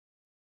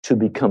 to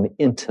become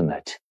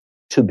intimate,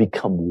 to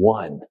become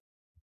one.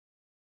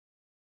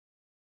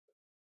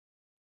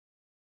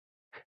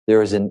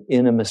 There is an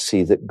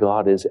intimacy that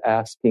God is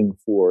asking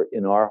for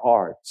in our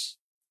hearts.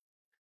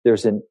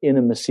 There's an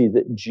intimacy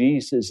that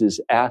Jesus is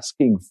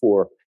asking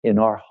for in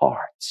our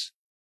hearts.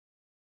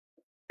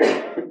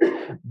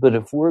 But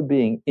if we're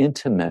being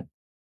intimate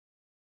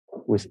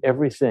with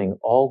everything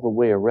all the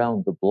way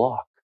around the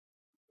block,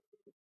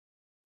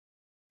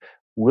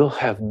 we'll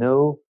have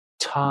no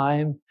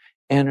time,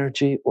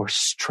 energy, or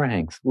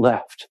strength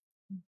left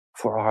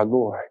for our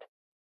Lord.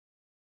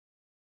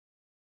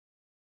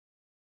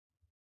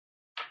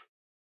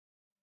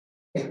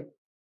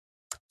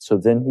 So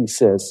then he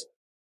says,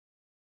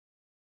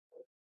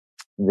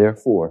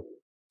 therefore,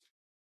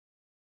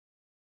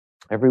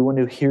 everyone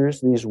who hears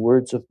these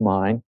words of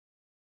mine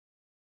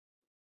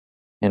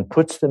and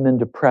puts them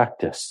into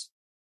practice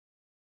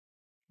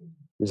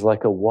is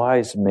like a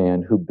wise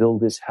man who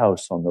built his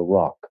house on the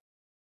rock.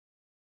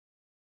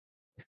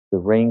 The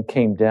rain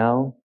came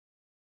down,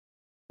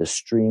 the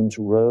streams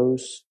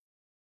rose,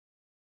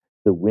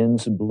 the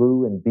winds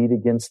blew and beat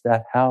against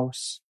that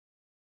house,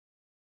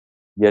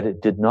 yet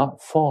it did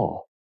not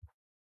fall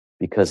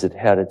because it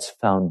had its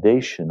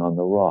foundation on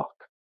the rock.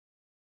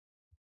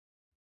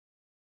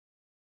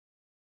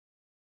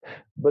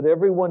 But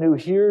everyone who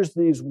hears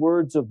these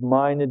words of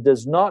mine and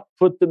does not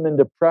put them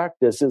into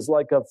practice is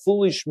like a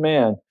foolish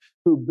man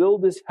who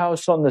built his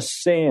house on the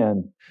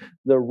sand.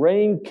 The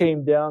rain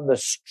came down, the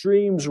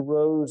streams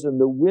rose, and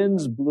the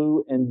winds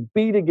blew and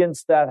beat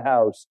against that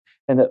house,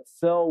 and it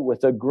fell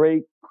with a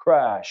great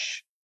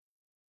crash.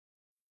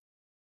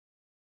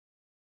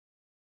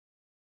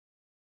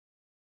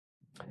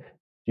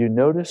 You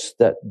notice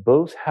that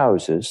both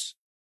houses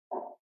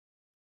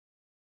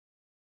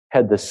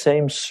had the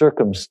same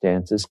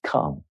circumstances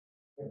come.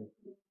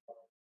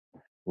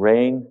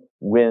 Rain,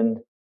 wind,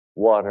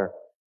 water.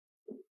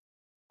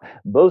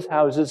 Both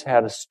houses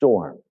had a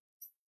storm.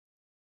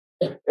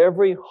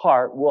 Every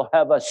heart will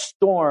have a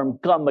storm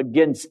come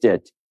against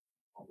it.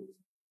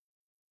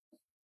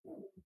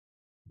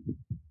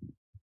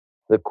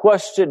 The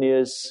question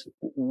is,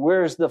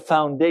 where's the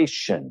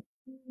foundation?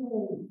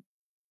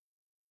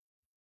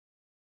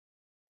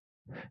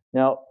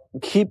 Now,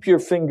 keep your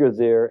finger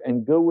there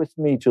and go with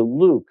me to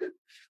Luke.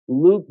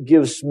 Luke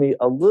gives me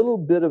a little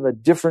bit of a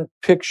different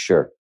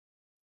picture.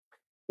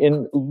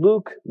 In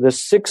Luke, the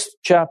 6th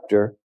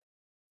chapter,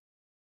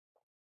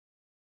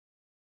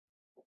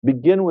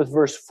 begin with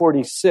verse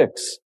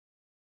 46.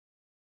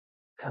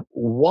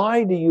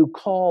 Why do you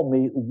call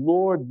me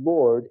Lord,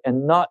 Lord,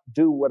 and not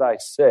do what I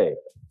say?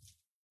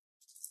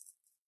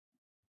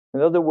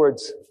 In other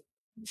words,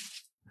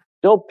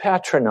 don't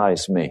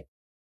patronize me.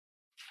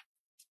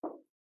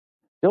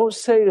 Don't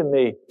say to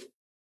me,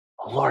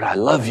 oh, Lord, I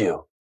love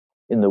you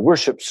in the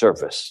worship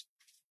service,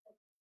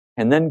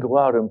 and then go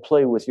out and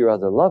play with your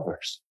other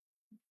lovers.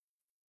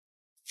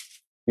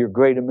 Your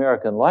great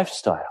American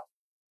lifestyle.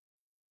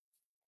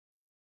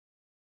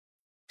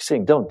 He's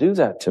saying, don't do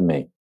that to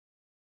me.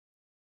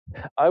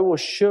 I will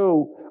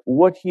show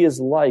what he is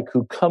like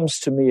who comes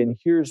to me and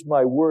hears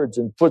my words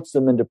and puts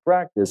them into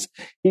practice.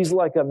 He's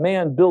like a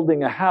man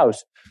building a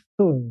house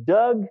who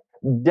dug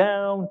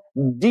down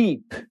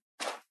deep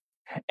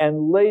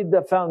and laid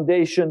the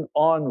foundation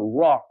on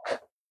rock.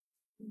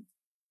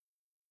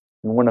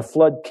 And when a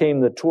flood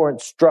came, the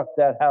torrent struck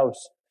that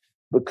house,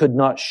 but could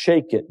not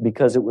shake it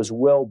because it was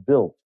well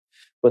built.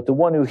 But the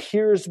one who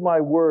hears my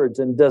words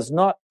and does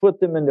not put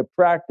them into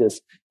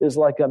practice is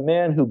like a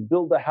man who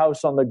built a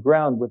house on the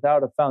ground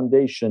without a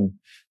foundation.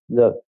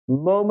 The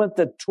moment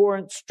the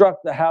torrent struck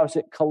the house,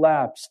 it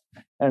collapsed,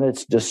 and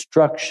its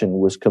destruction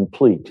was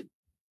complete.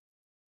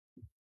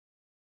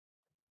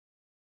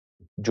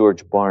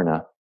 George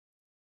Barna,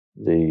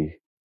 the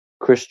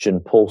Christian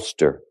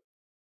pollster,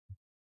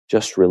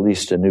 just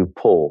released a new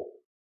poll.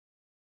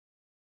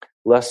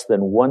 Less than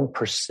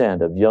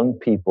 1% of young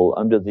people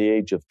under the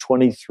age of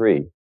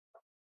 23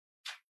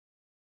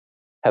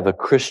 have a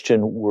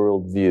Christian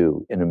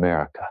worldview in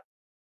America.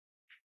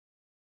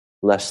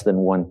 Less than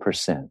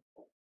 1%.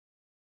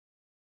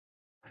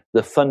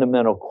 The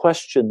fundamental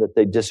question that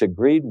they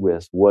disagreed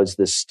with was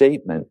this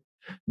statement: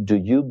 do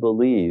you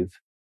believe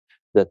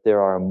that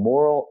there are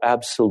moral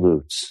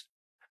absolutes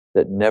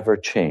that never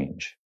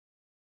change?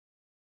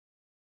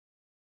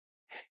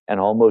 And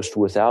almost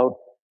without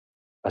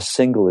a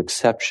single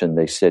exception,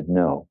 they said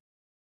no.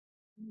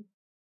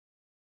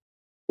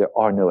 There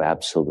are no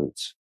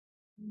absolutes.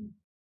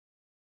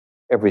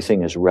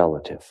 Everything is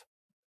relative.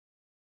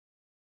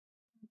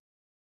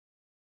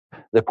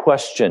 The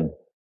question,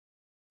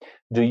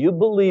 do you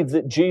believe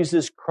that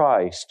Jesus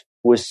Christ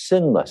was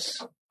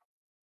sinless?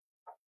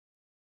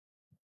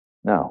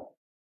 No.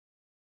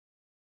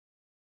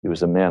 He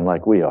was a man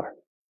like we are.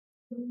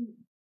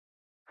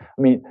 I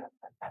mean,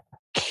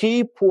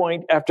 key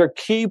point after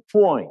key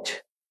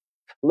point,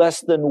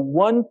 less than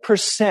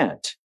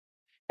 1%.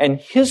 And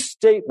his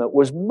statement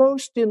was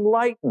most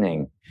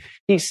enlightening.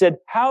 He said,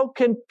 how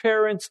can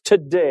parents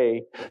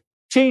today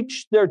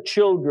teach their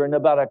children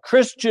about a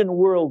Christian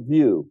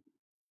worldview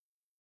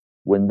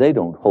when they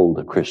don't hold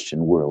a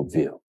Christian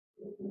worldview?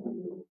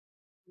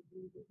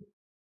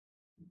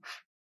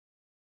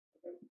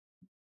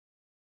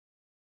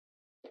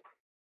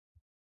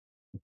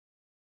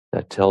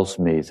 That tells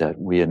me that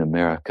we in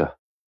America,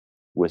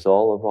 with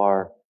all of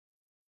our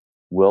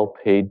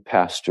well-paid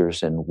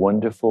pastors and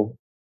wonderful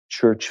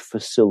church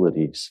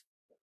facilities,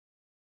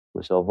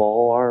 with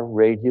all our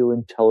radio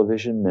and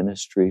television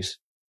ministries,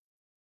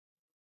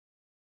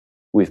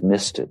 we've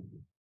missed it.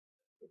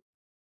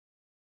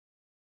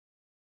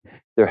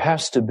 There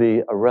has to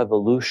be a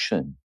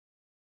revolution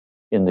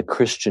in the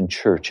Christian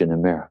church in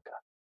America.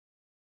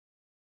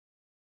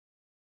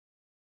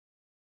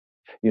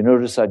 You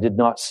notice I did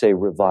not say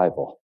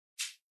revival.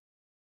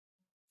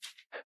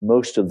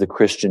 Most of the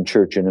Christian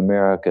church in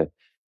America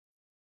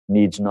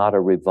needs not a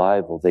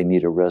revival, they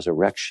need a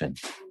resurrection.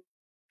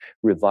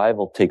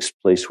 Revival takes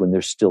place when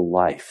there's still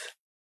life.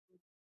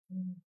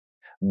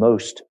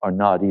 Most are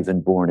not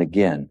even born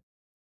again.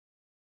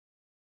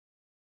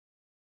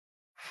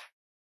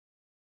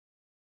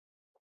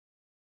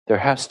 There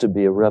has to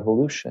be a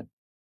revolution.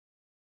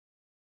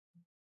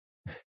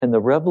 And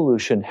the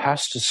revolution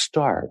has to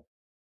start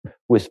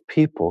with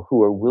people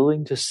who are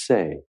willing to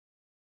say,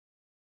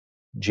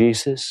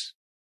 Jesus,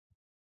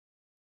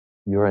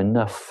 you're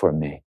enough for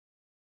me.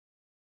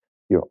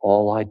 You're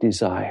all I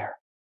desire.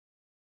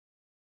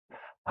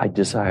 I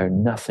desire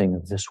nothing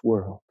of this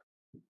world.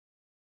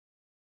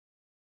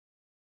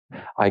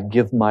 I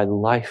give my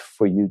life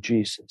for you,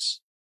 Jesus.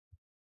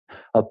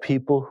 A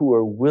people who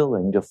are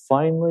willing to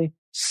finally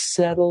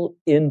settle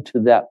into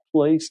that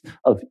place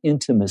of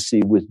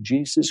intimacy with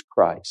Jesus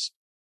Christ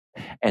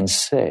and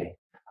say,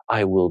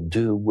 I will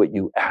do what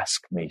you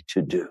ask me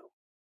to do.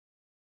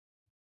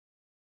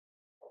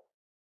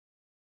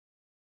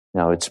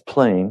 Now it's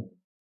plain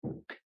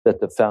that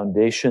the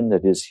foundation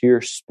that is here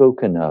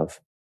spoken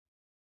of,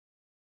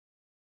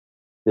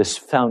 this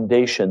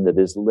foundation that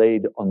is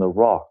laid on the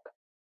rock,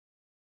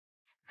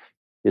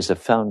 is a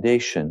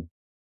foundation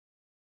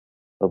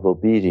of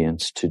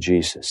obedience to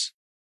Jesus.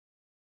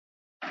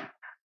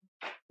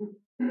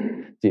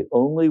 The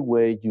only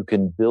way you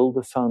can build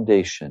a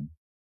foundation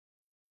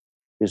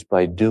is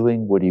by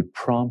doing what he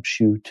prompts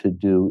you to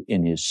do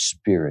in his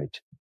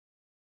Spirit.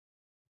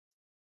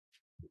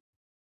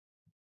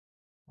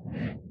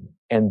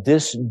 And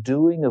this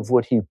doing of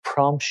what he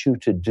prompts you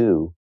to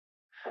do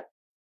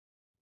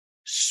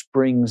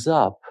springs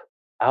up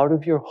out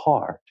of your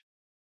heart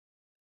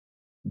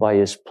by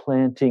his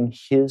planting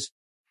his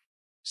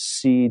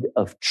seed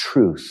of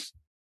truth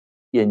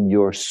in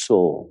your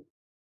soul.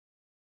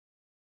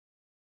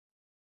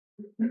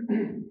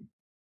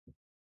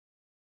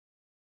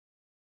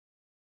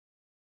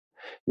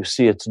 You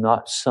see, it's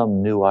not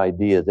some new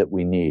idea that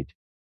we need.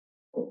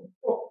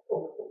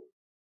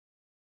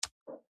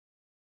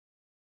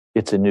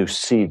 It's a new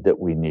seed that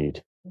we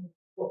need.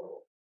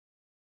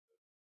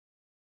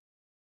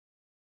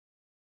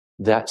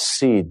 That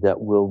seed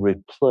that will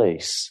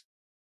replace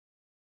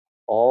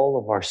all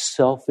of our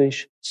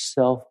selfish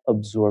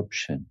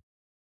self-absorption.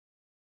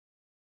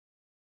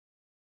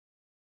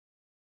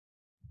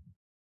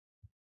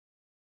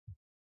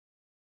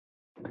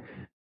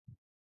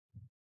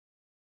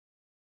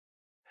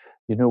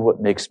 You know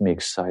what makes me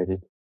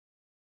excited?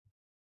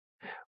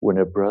 When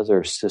a brother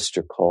or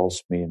sister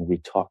calls me and we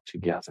talk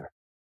together,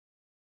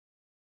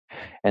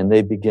 and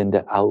they begin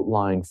to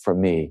outline for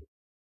me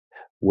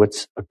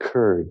what's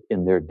occurred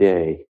in their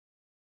day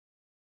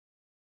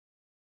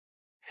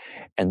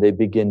And they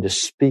begin to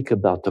speak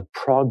about the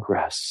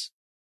progress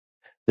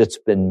that's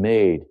been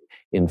made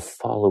in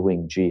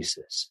following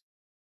Jesus.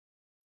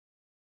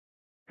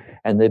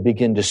 And they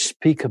begin to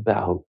speak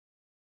about,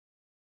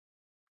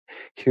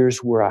 here's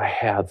where I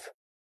have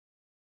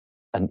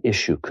an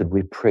issue. Could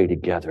we pray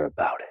together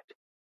about it?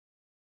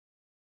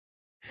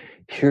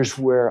 Here's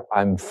where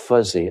I'm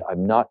fuzzy.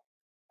 I'm not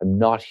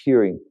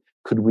hearing.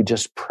 Could we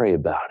just pray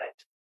about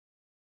it?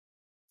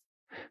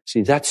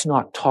 See, that's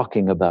not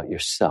talking about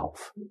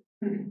yourself.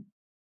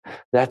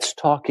 That's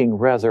talking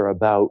rather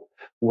about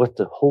what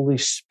the Holy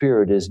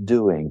Spirit is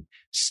doing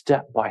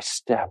step by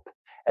step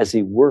as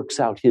he works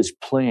out his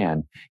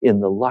plan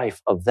in the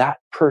life of that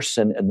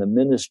person and the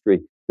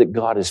ministry that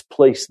God has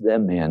placed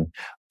them in.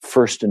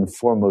 First and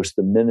foremost,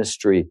 the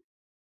ministry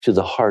to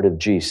the heart of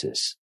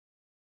Jesus.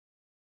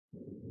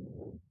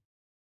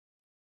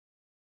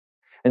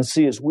 And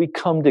see, as we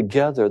come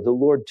together, the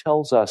Lord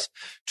tells us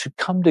to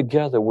come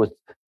together with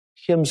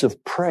hymns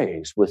of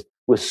praise, with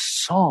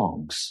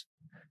songs,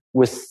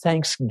 with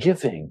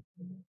thanksgiving.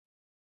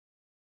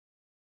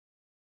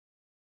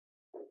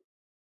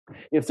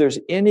 If there's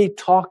any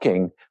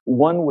talking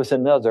one with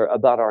another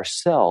about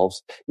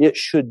ourselves, it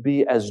should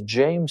be, as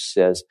James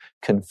says,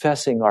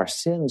 confessing our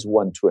sins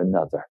one to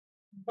another.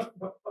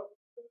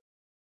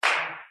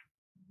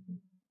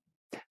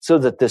 So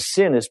that the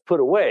sin is put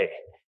away.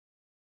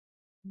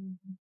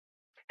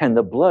 And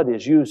the blood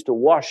is used to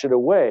wash it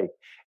away.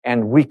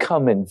 And we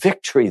come in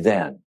victory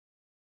then.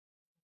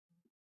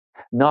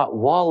 Not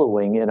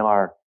wallowing in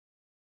our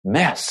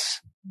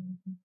mess.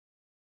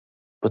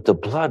 But the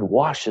blood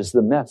washes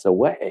the mess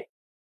away.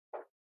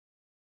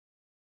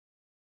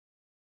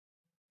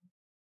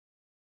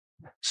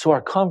 So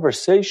our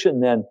conversation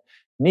then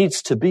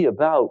needs to be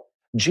about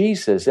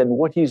Jesus and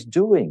what he's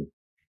doing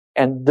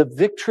and the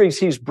victories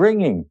he's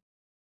bringing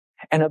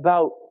and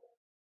about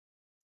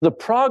the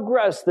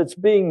progress that's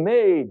being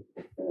made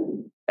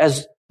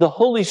as the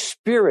Holy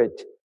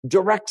Spirit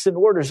directs and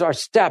orders our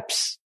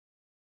steps.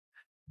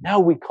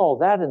 Now we call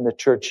that in the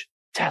church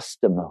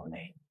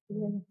testimony.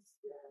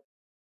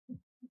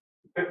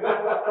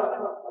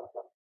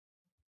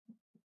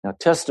 Now,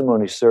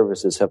 testimony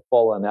services have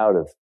fallen out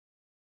of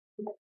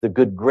the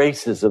good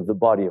graces of the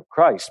body of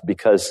Christ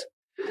because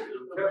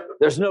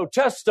there's no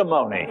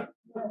testimony.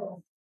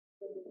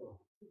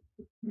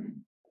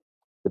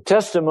 The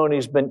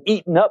testimony's been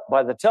eaten up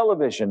by the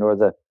television or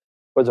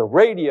the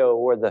radio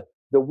or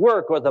the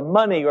work or the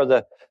money or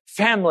the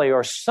family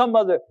or some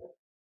other.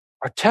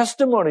 Our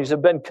testimonies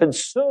have been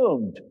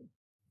consumed.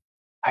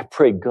 I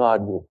pray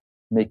God will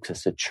make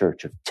us a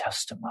church of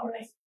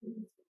testimony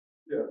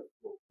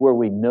where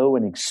we know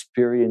and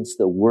experience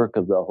the work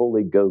of the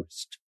Holy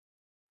Ghost.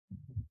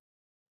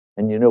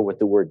 And you know what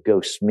the word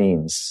ghost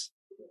means.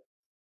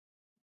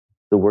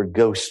 The word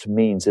ghost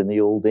means in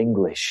the Old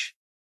English,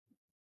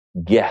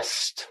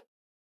 guest,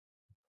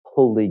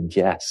 holy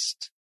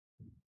guest.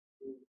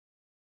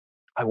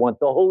 I want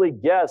the Holy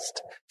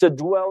Guest to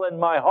dwell in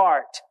my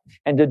heart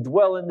and to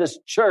dwell in this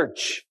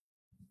church.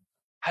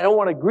 I don't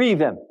want to grieve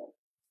him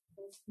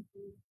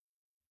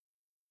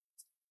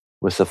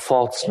with the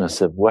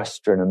falseness of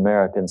Western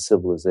American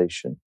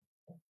civilization.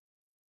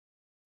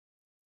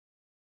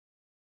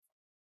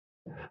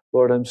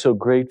 Lord, I'm so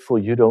grateful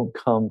you don't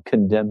come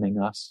condemning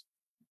us.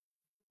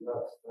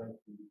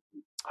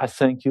 I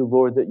thank you,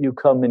 Lord, that you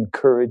come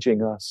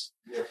encouraging us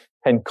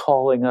and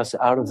calling us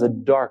out of the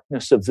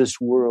darkness of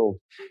this world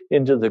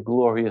into the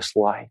glorious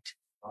light.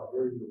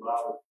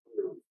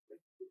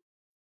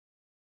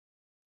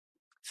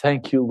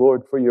 Thank you,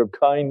 Lord, for your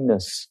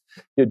kindness,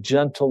 your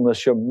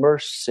gentleness, your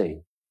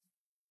mercy.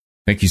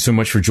 Thank you so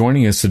much for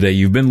joining us today.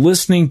 You've been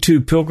listening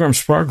to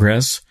Pilgrim's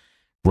Progress,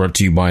 brought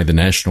to you by the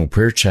National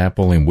Prayer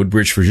Chapel in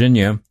Woodbridge,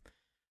 Virginia.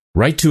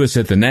 Write to us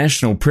at the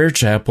National Prayer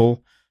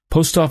Chapel,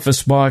 Post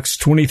Office Box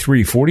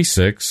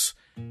 2346,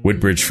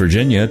 Woodbridge,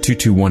 Virginia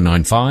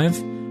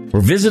 22195,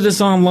 or visit us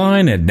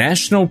online at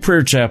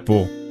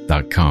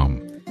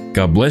nationalprayerchapel.com.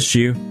 God bless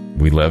you.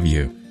 We love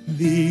you.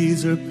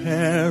 These are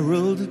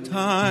periled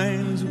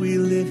times we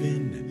live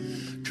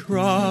in,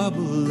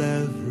 trouble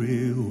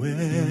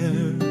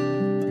everywhere.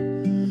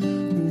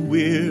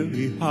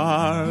 Weary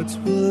hearts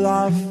will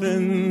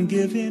often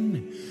give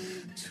in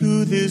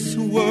to this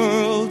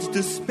world's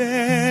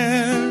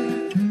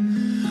despair.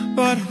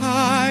 But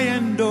high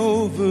and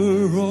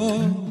over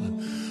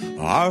all,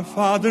 our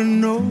Father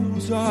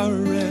knows our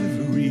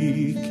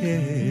every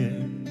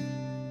care.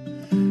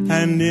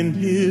 And in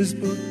His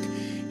book,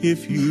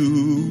 if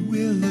you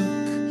will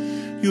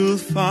look, you'll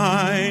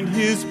find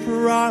His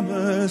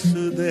promise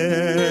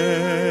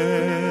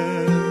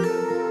there.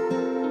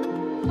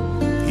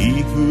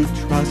 He who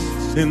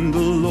trusts in the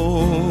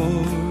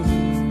Lord,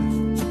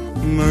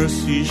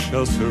 mercy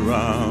shall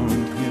surround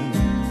him.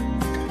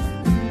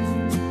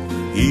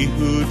 He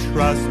who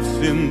trusts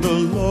in the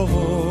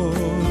Lord,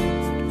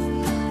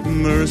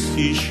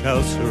 mercy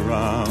shall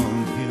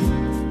surround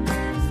him.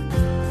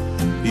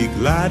 Be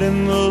glad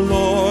in the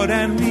Lord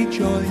and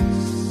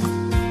rejoice.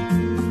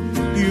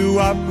 You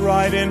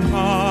upright in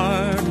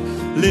heart,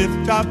 lift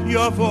Lift up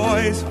your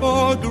voice,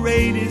 for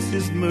great is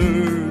his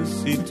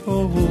mercy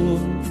toward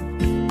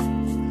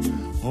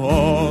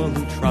all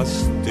who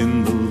trust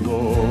in the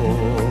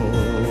Lord.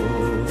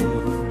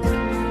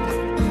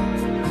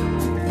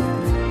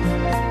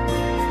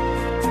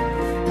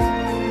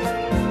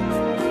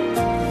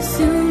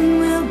 Soon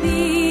will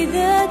be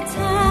the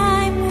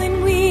time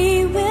when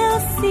we will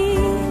see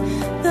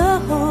the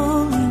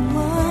Holy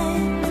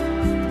One,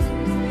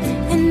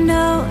 and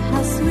oh,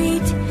 how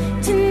sweet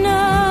to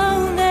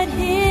know that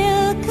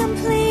He'll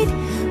complete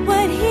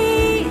what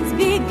He's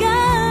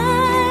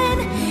begun.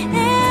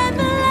 And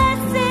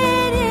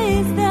blessed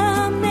is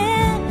the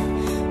man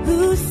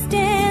who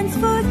stands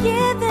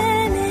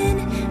forgiven in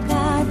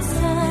God's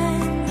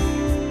Son,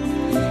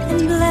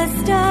 and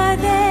blessed are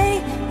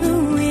they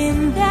who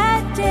in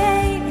that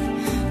day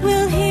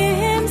will hear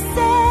Him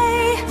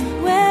say,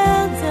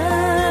 well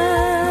done.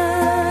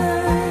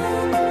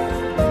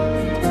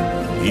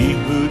 He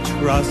who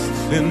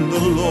trusts in the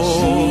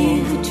Lord, He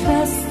who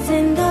trusts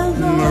in the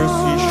Lord,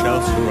 mercy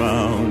shall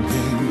surround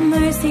him.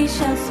 mercy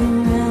shall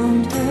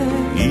surround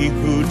her. He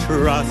who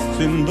trusts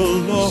in the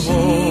Lord,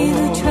 He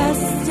who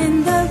trusts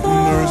in the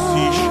Lord,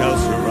 mercy shall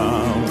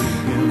surround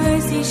him.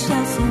 mercy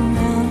shall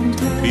surround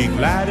her. Be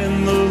glad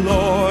in the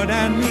Lord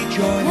and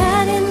rejoice.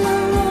 Glad in the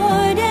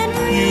Lord and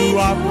rejoice. You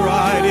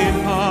upright in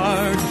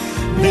heart,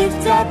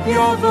 lift up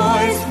your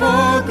voice,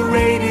 for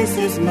great is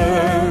his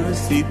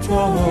mercy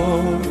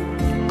toward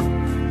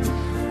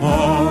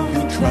all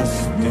who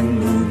trust in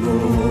the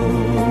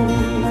Lord.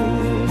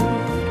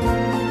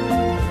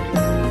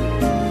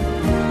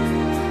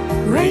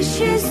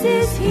 Gracious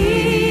is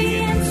He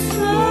and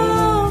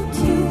slow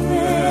to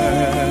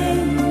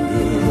anger.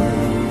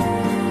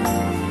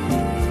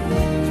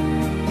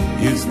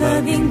 His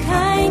loving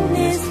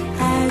kindness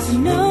has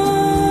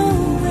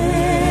no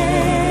end.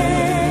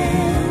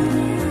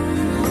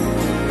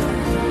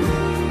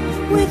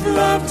 With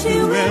love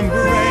to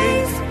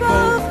embrace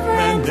both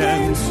friend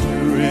and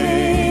stranger,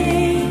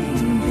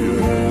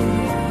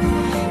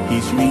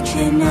 He's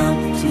reaching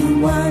out to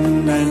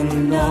one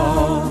and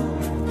all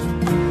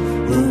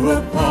who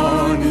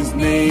upon His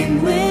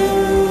name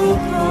will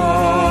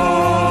call.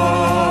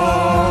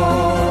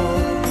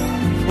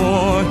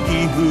 For he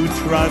who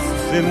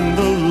trusts in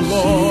the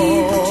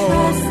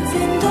Lord,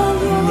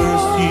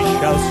 mercy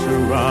shall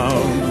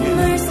surround him.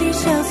 Mercy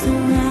shall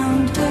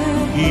surround her.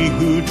 He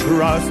who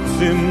trusts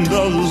in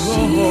the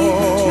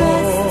Lord,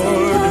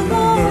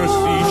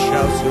 mercy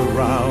shall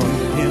surround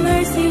him.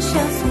 Mercy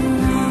shall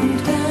surround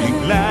her. Be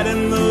glad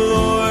in the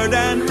Lord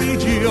and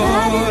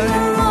rejoice.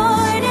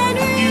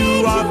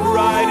 You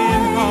upright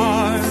in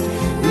heart,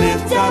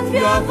 lift up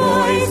your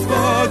voice,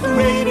 for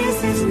great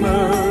is his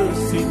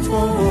mercy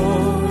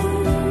toward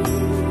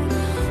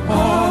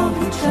all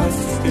who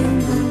trust in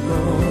the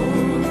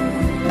Lord.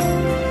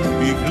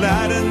 Be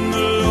glad in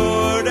the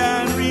Lord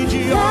and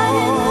rejoice.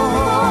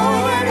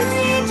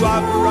 You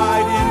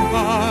upright in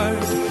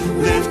heart,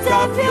 lift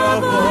up your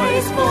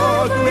voice,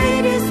 for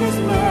great is his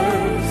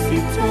mercy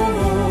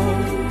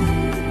toward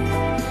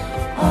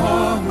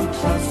all who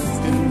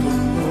trust in the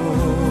Lord.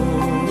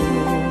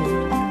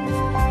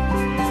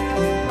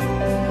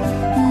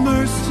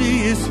 Mercy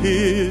is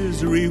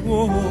his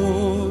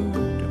reward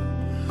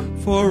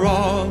for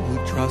all who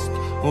trust,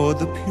 for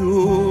the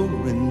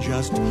pure and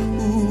just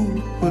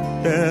who put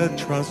their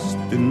trust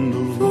in the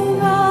Lord.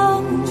 For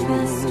all who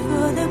trust,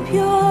 for the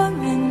pure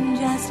and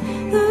just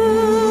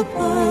who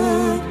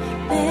put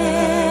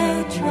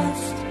their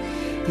trust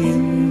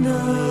in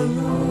the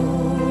Lord.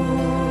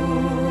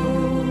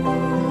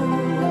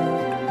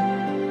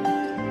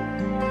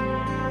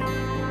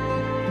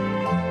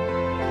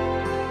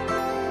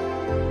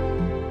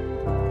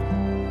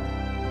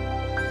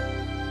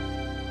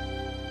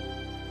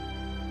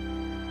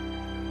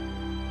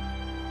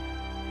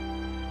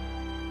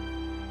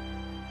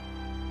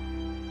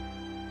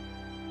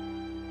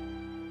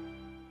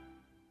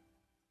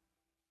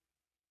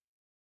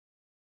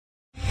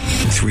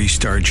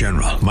 Three-star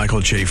General Michael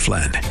J.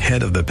 Flynn,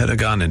 head of the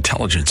Pentagon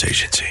Intelligence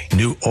Agency,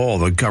 knew all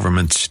the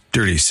government's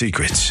dirty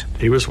secrets.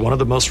 He was one of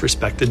the most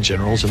respected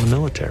generals in the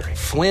military.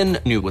 Flynn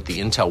knew what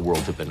the intel world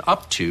had been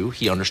up to.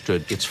 He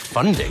understood its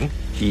funding.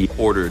 He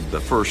ordered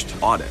the first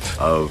audit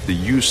of the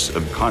use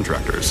of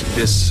contractors.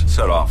 This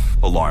set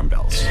off alarm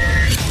bells.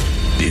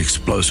 The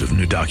explosive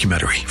new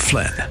documentary,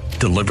 Flynn,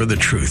 Deliver the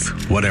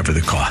Truth, Whatever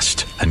the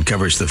Cost,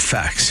 uncovers the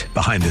facts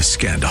behind this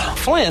scandal.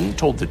 Flynn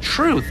told the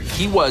truth.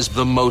 He was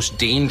the most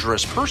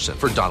dangerous person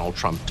for Donald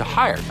Trump to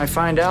hire. I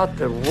find out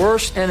the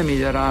worst enemy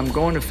that I'm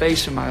going to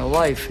face in my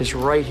life is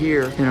right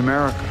here in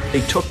America.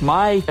 They took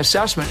my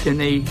assessment and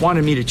they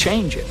wanted me to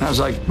change it. And I was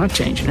like, I'm not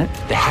changing it.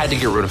 They had to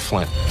get rid of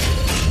Flynn.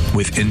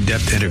 With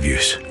in-depth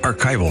interviews,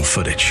 archival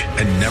footage,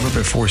 and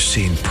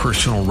never-before-seen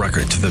personal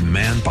records of the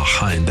man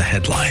behind the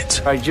headlines.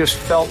 I just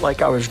felt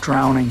like I was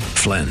drowning.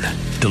 Flynn,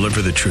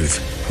 Deliver the Truth,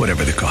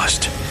 Whatever the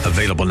Cost.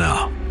 Available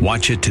now.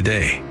 Watch it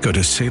today. Go to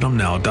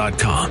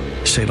salemnow.com.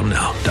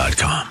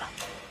 salemnow.com.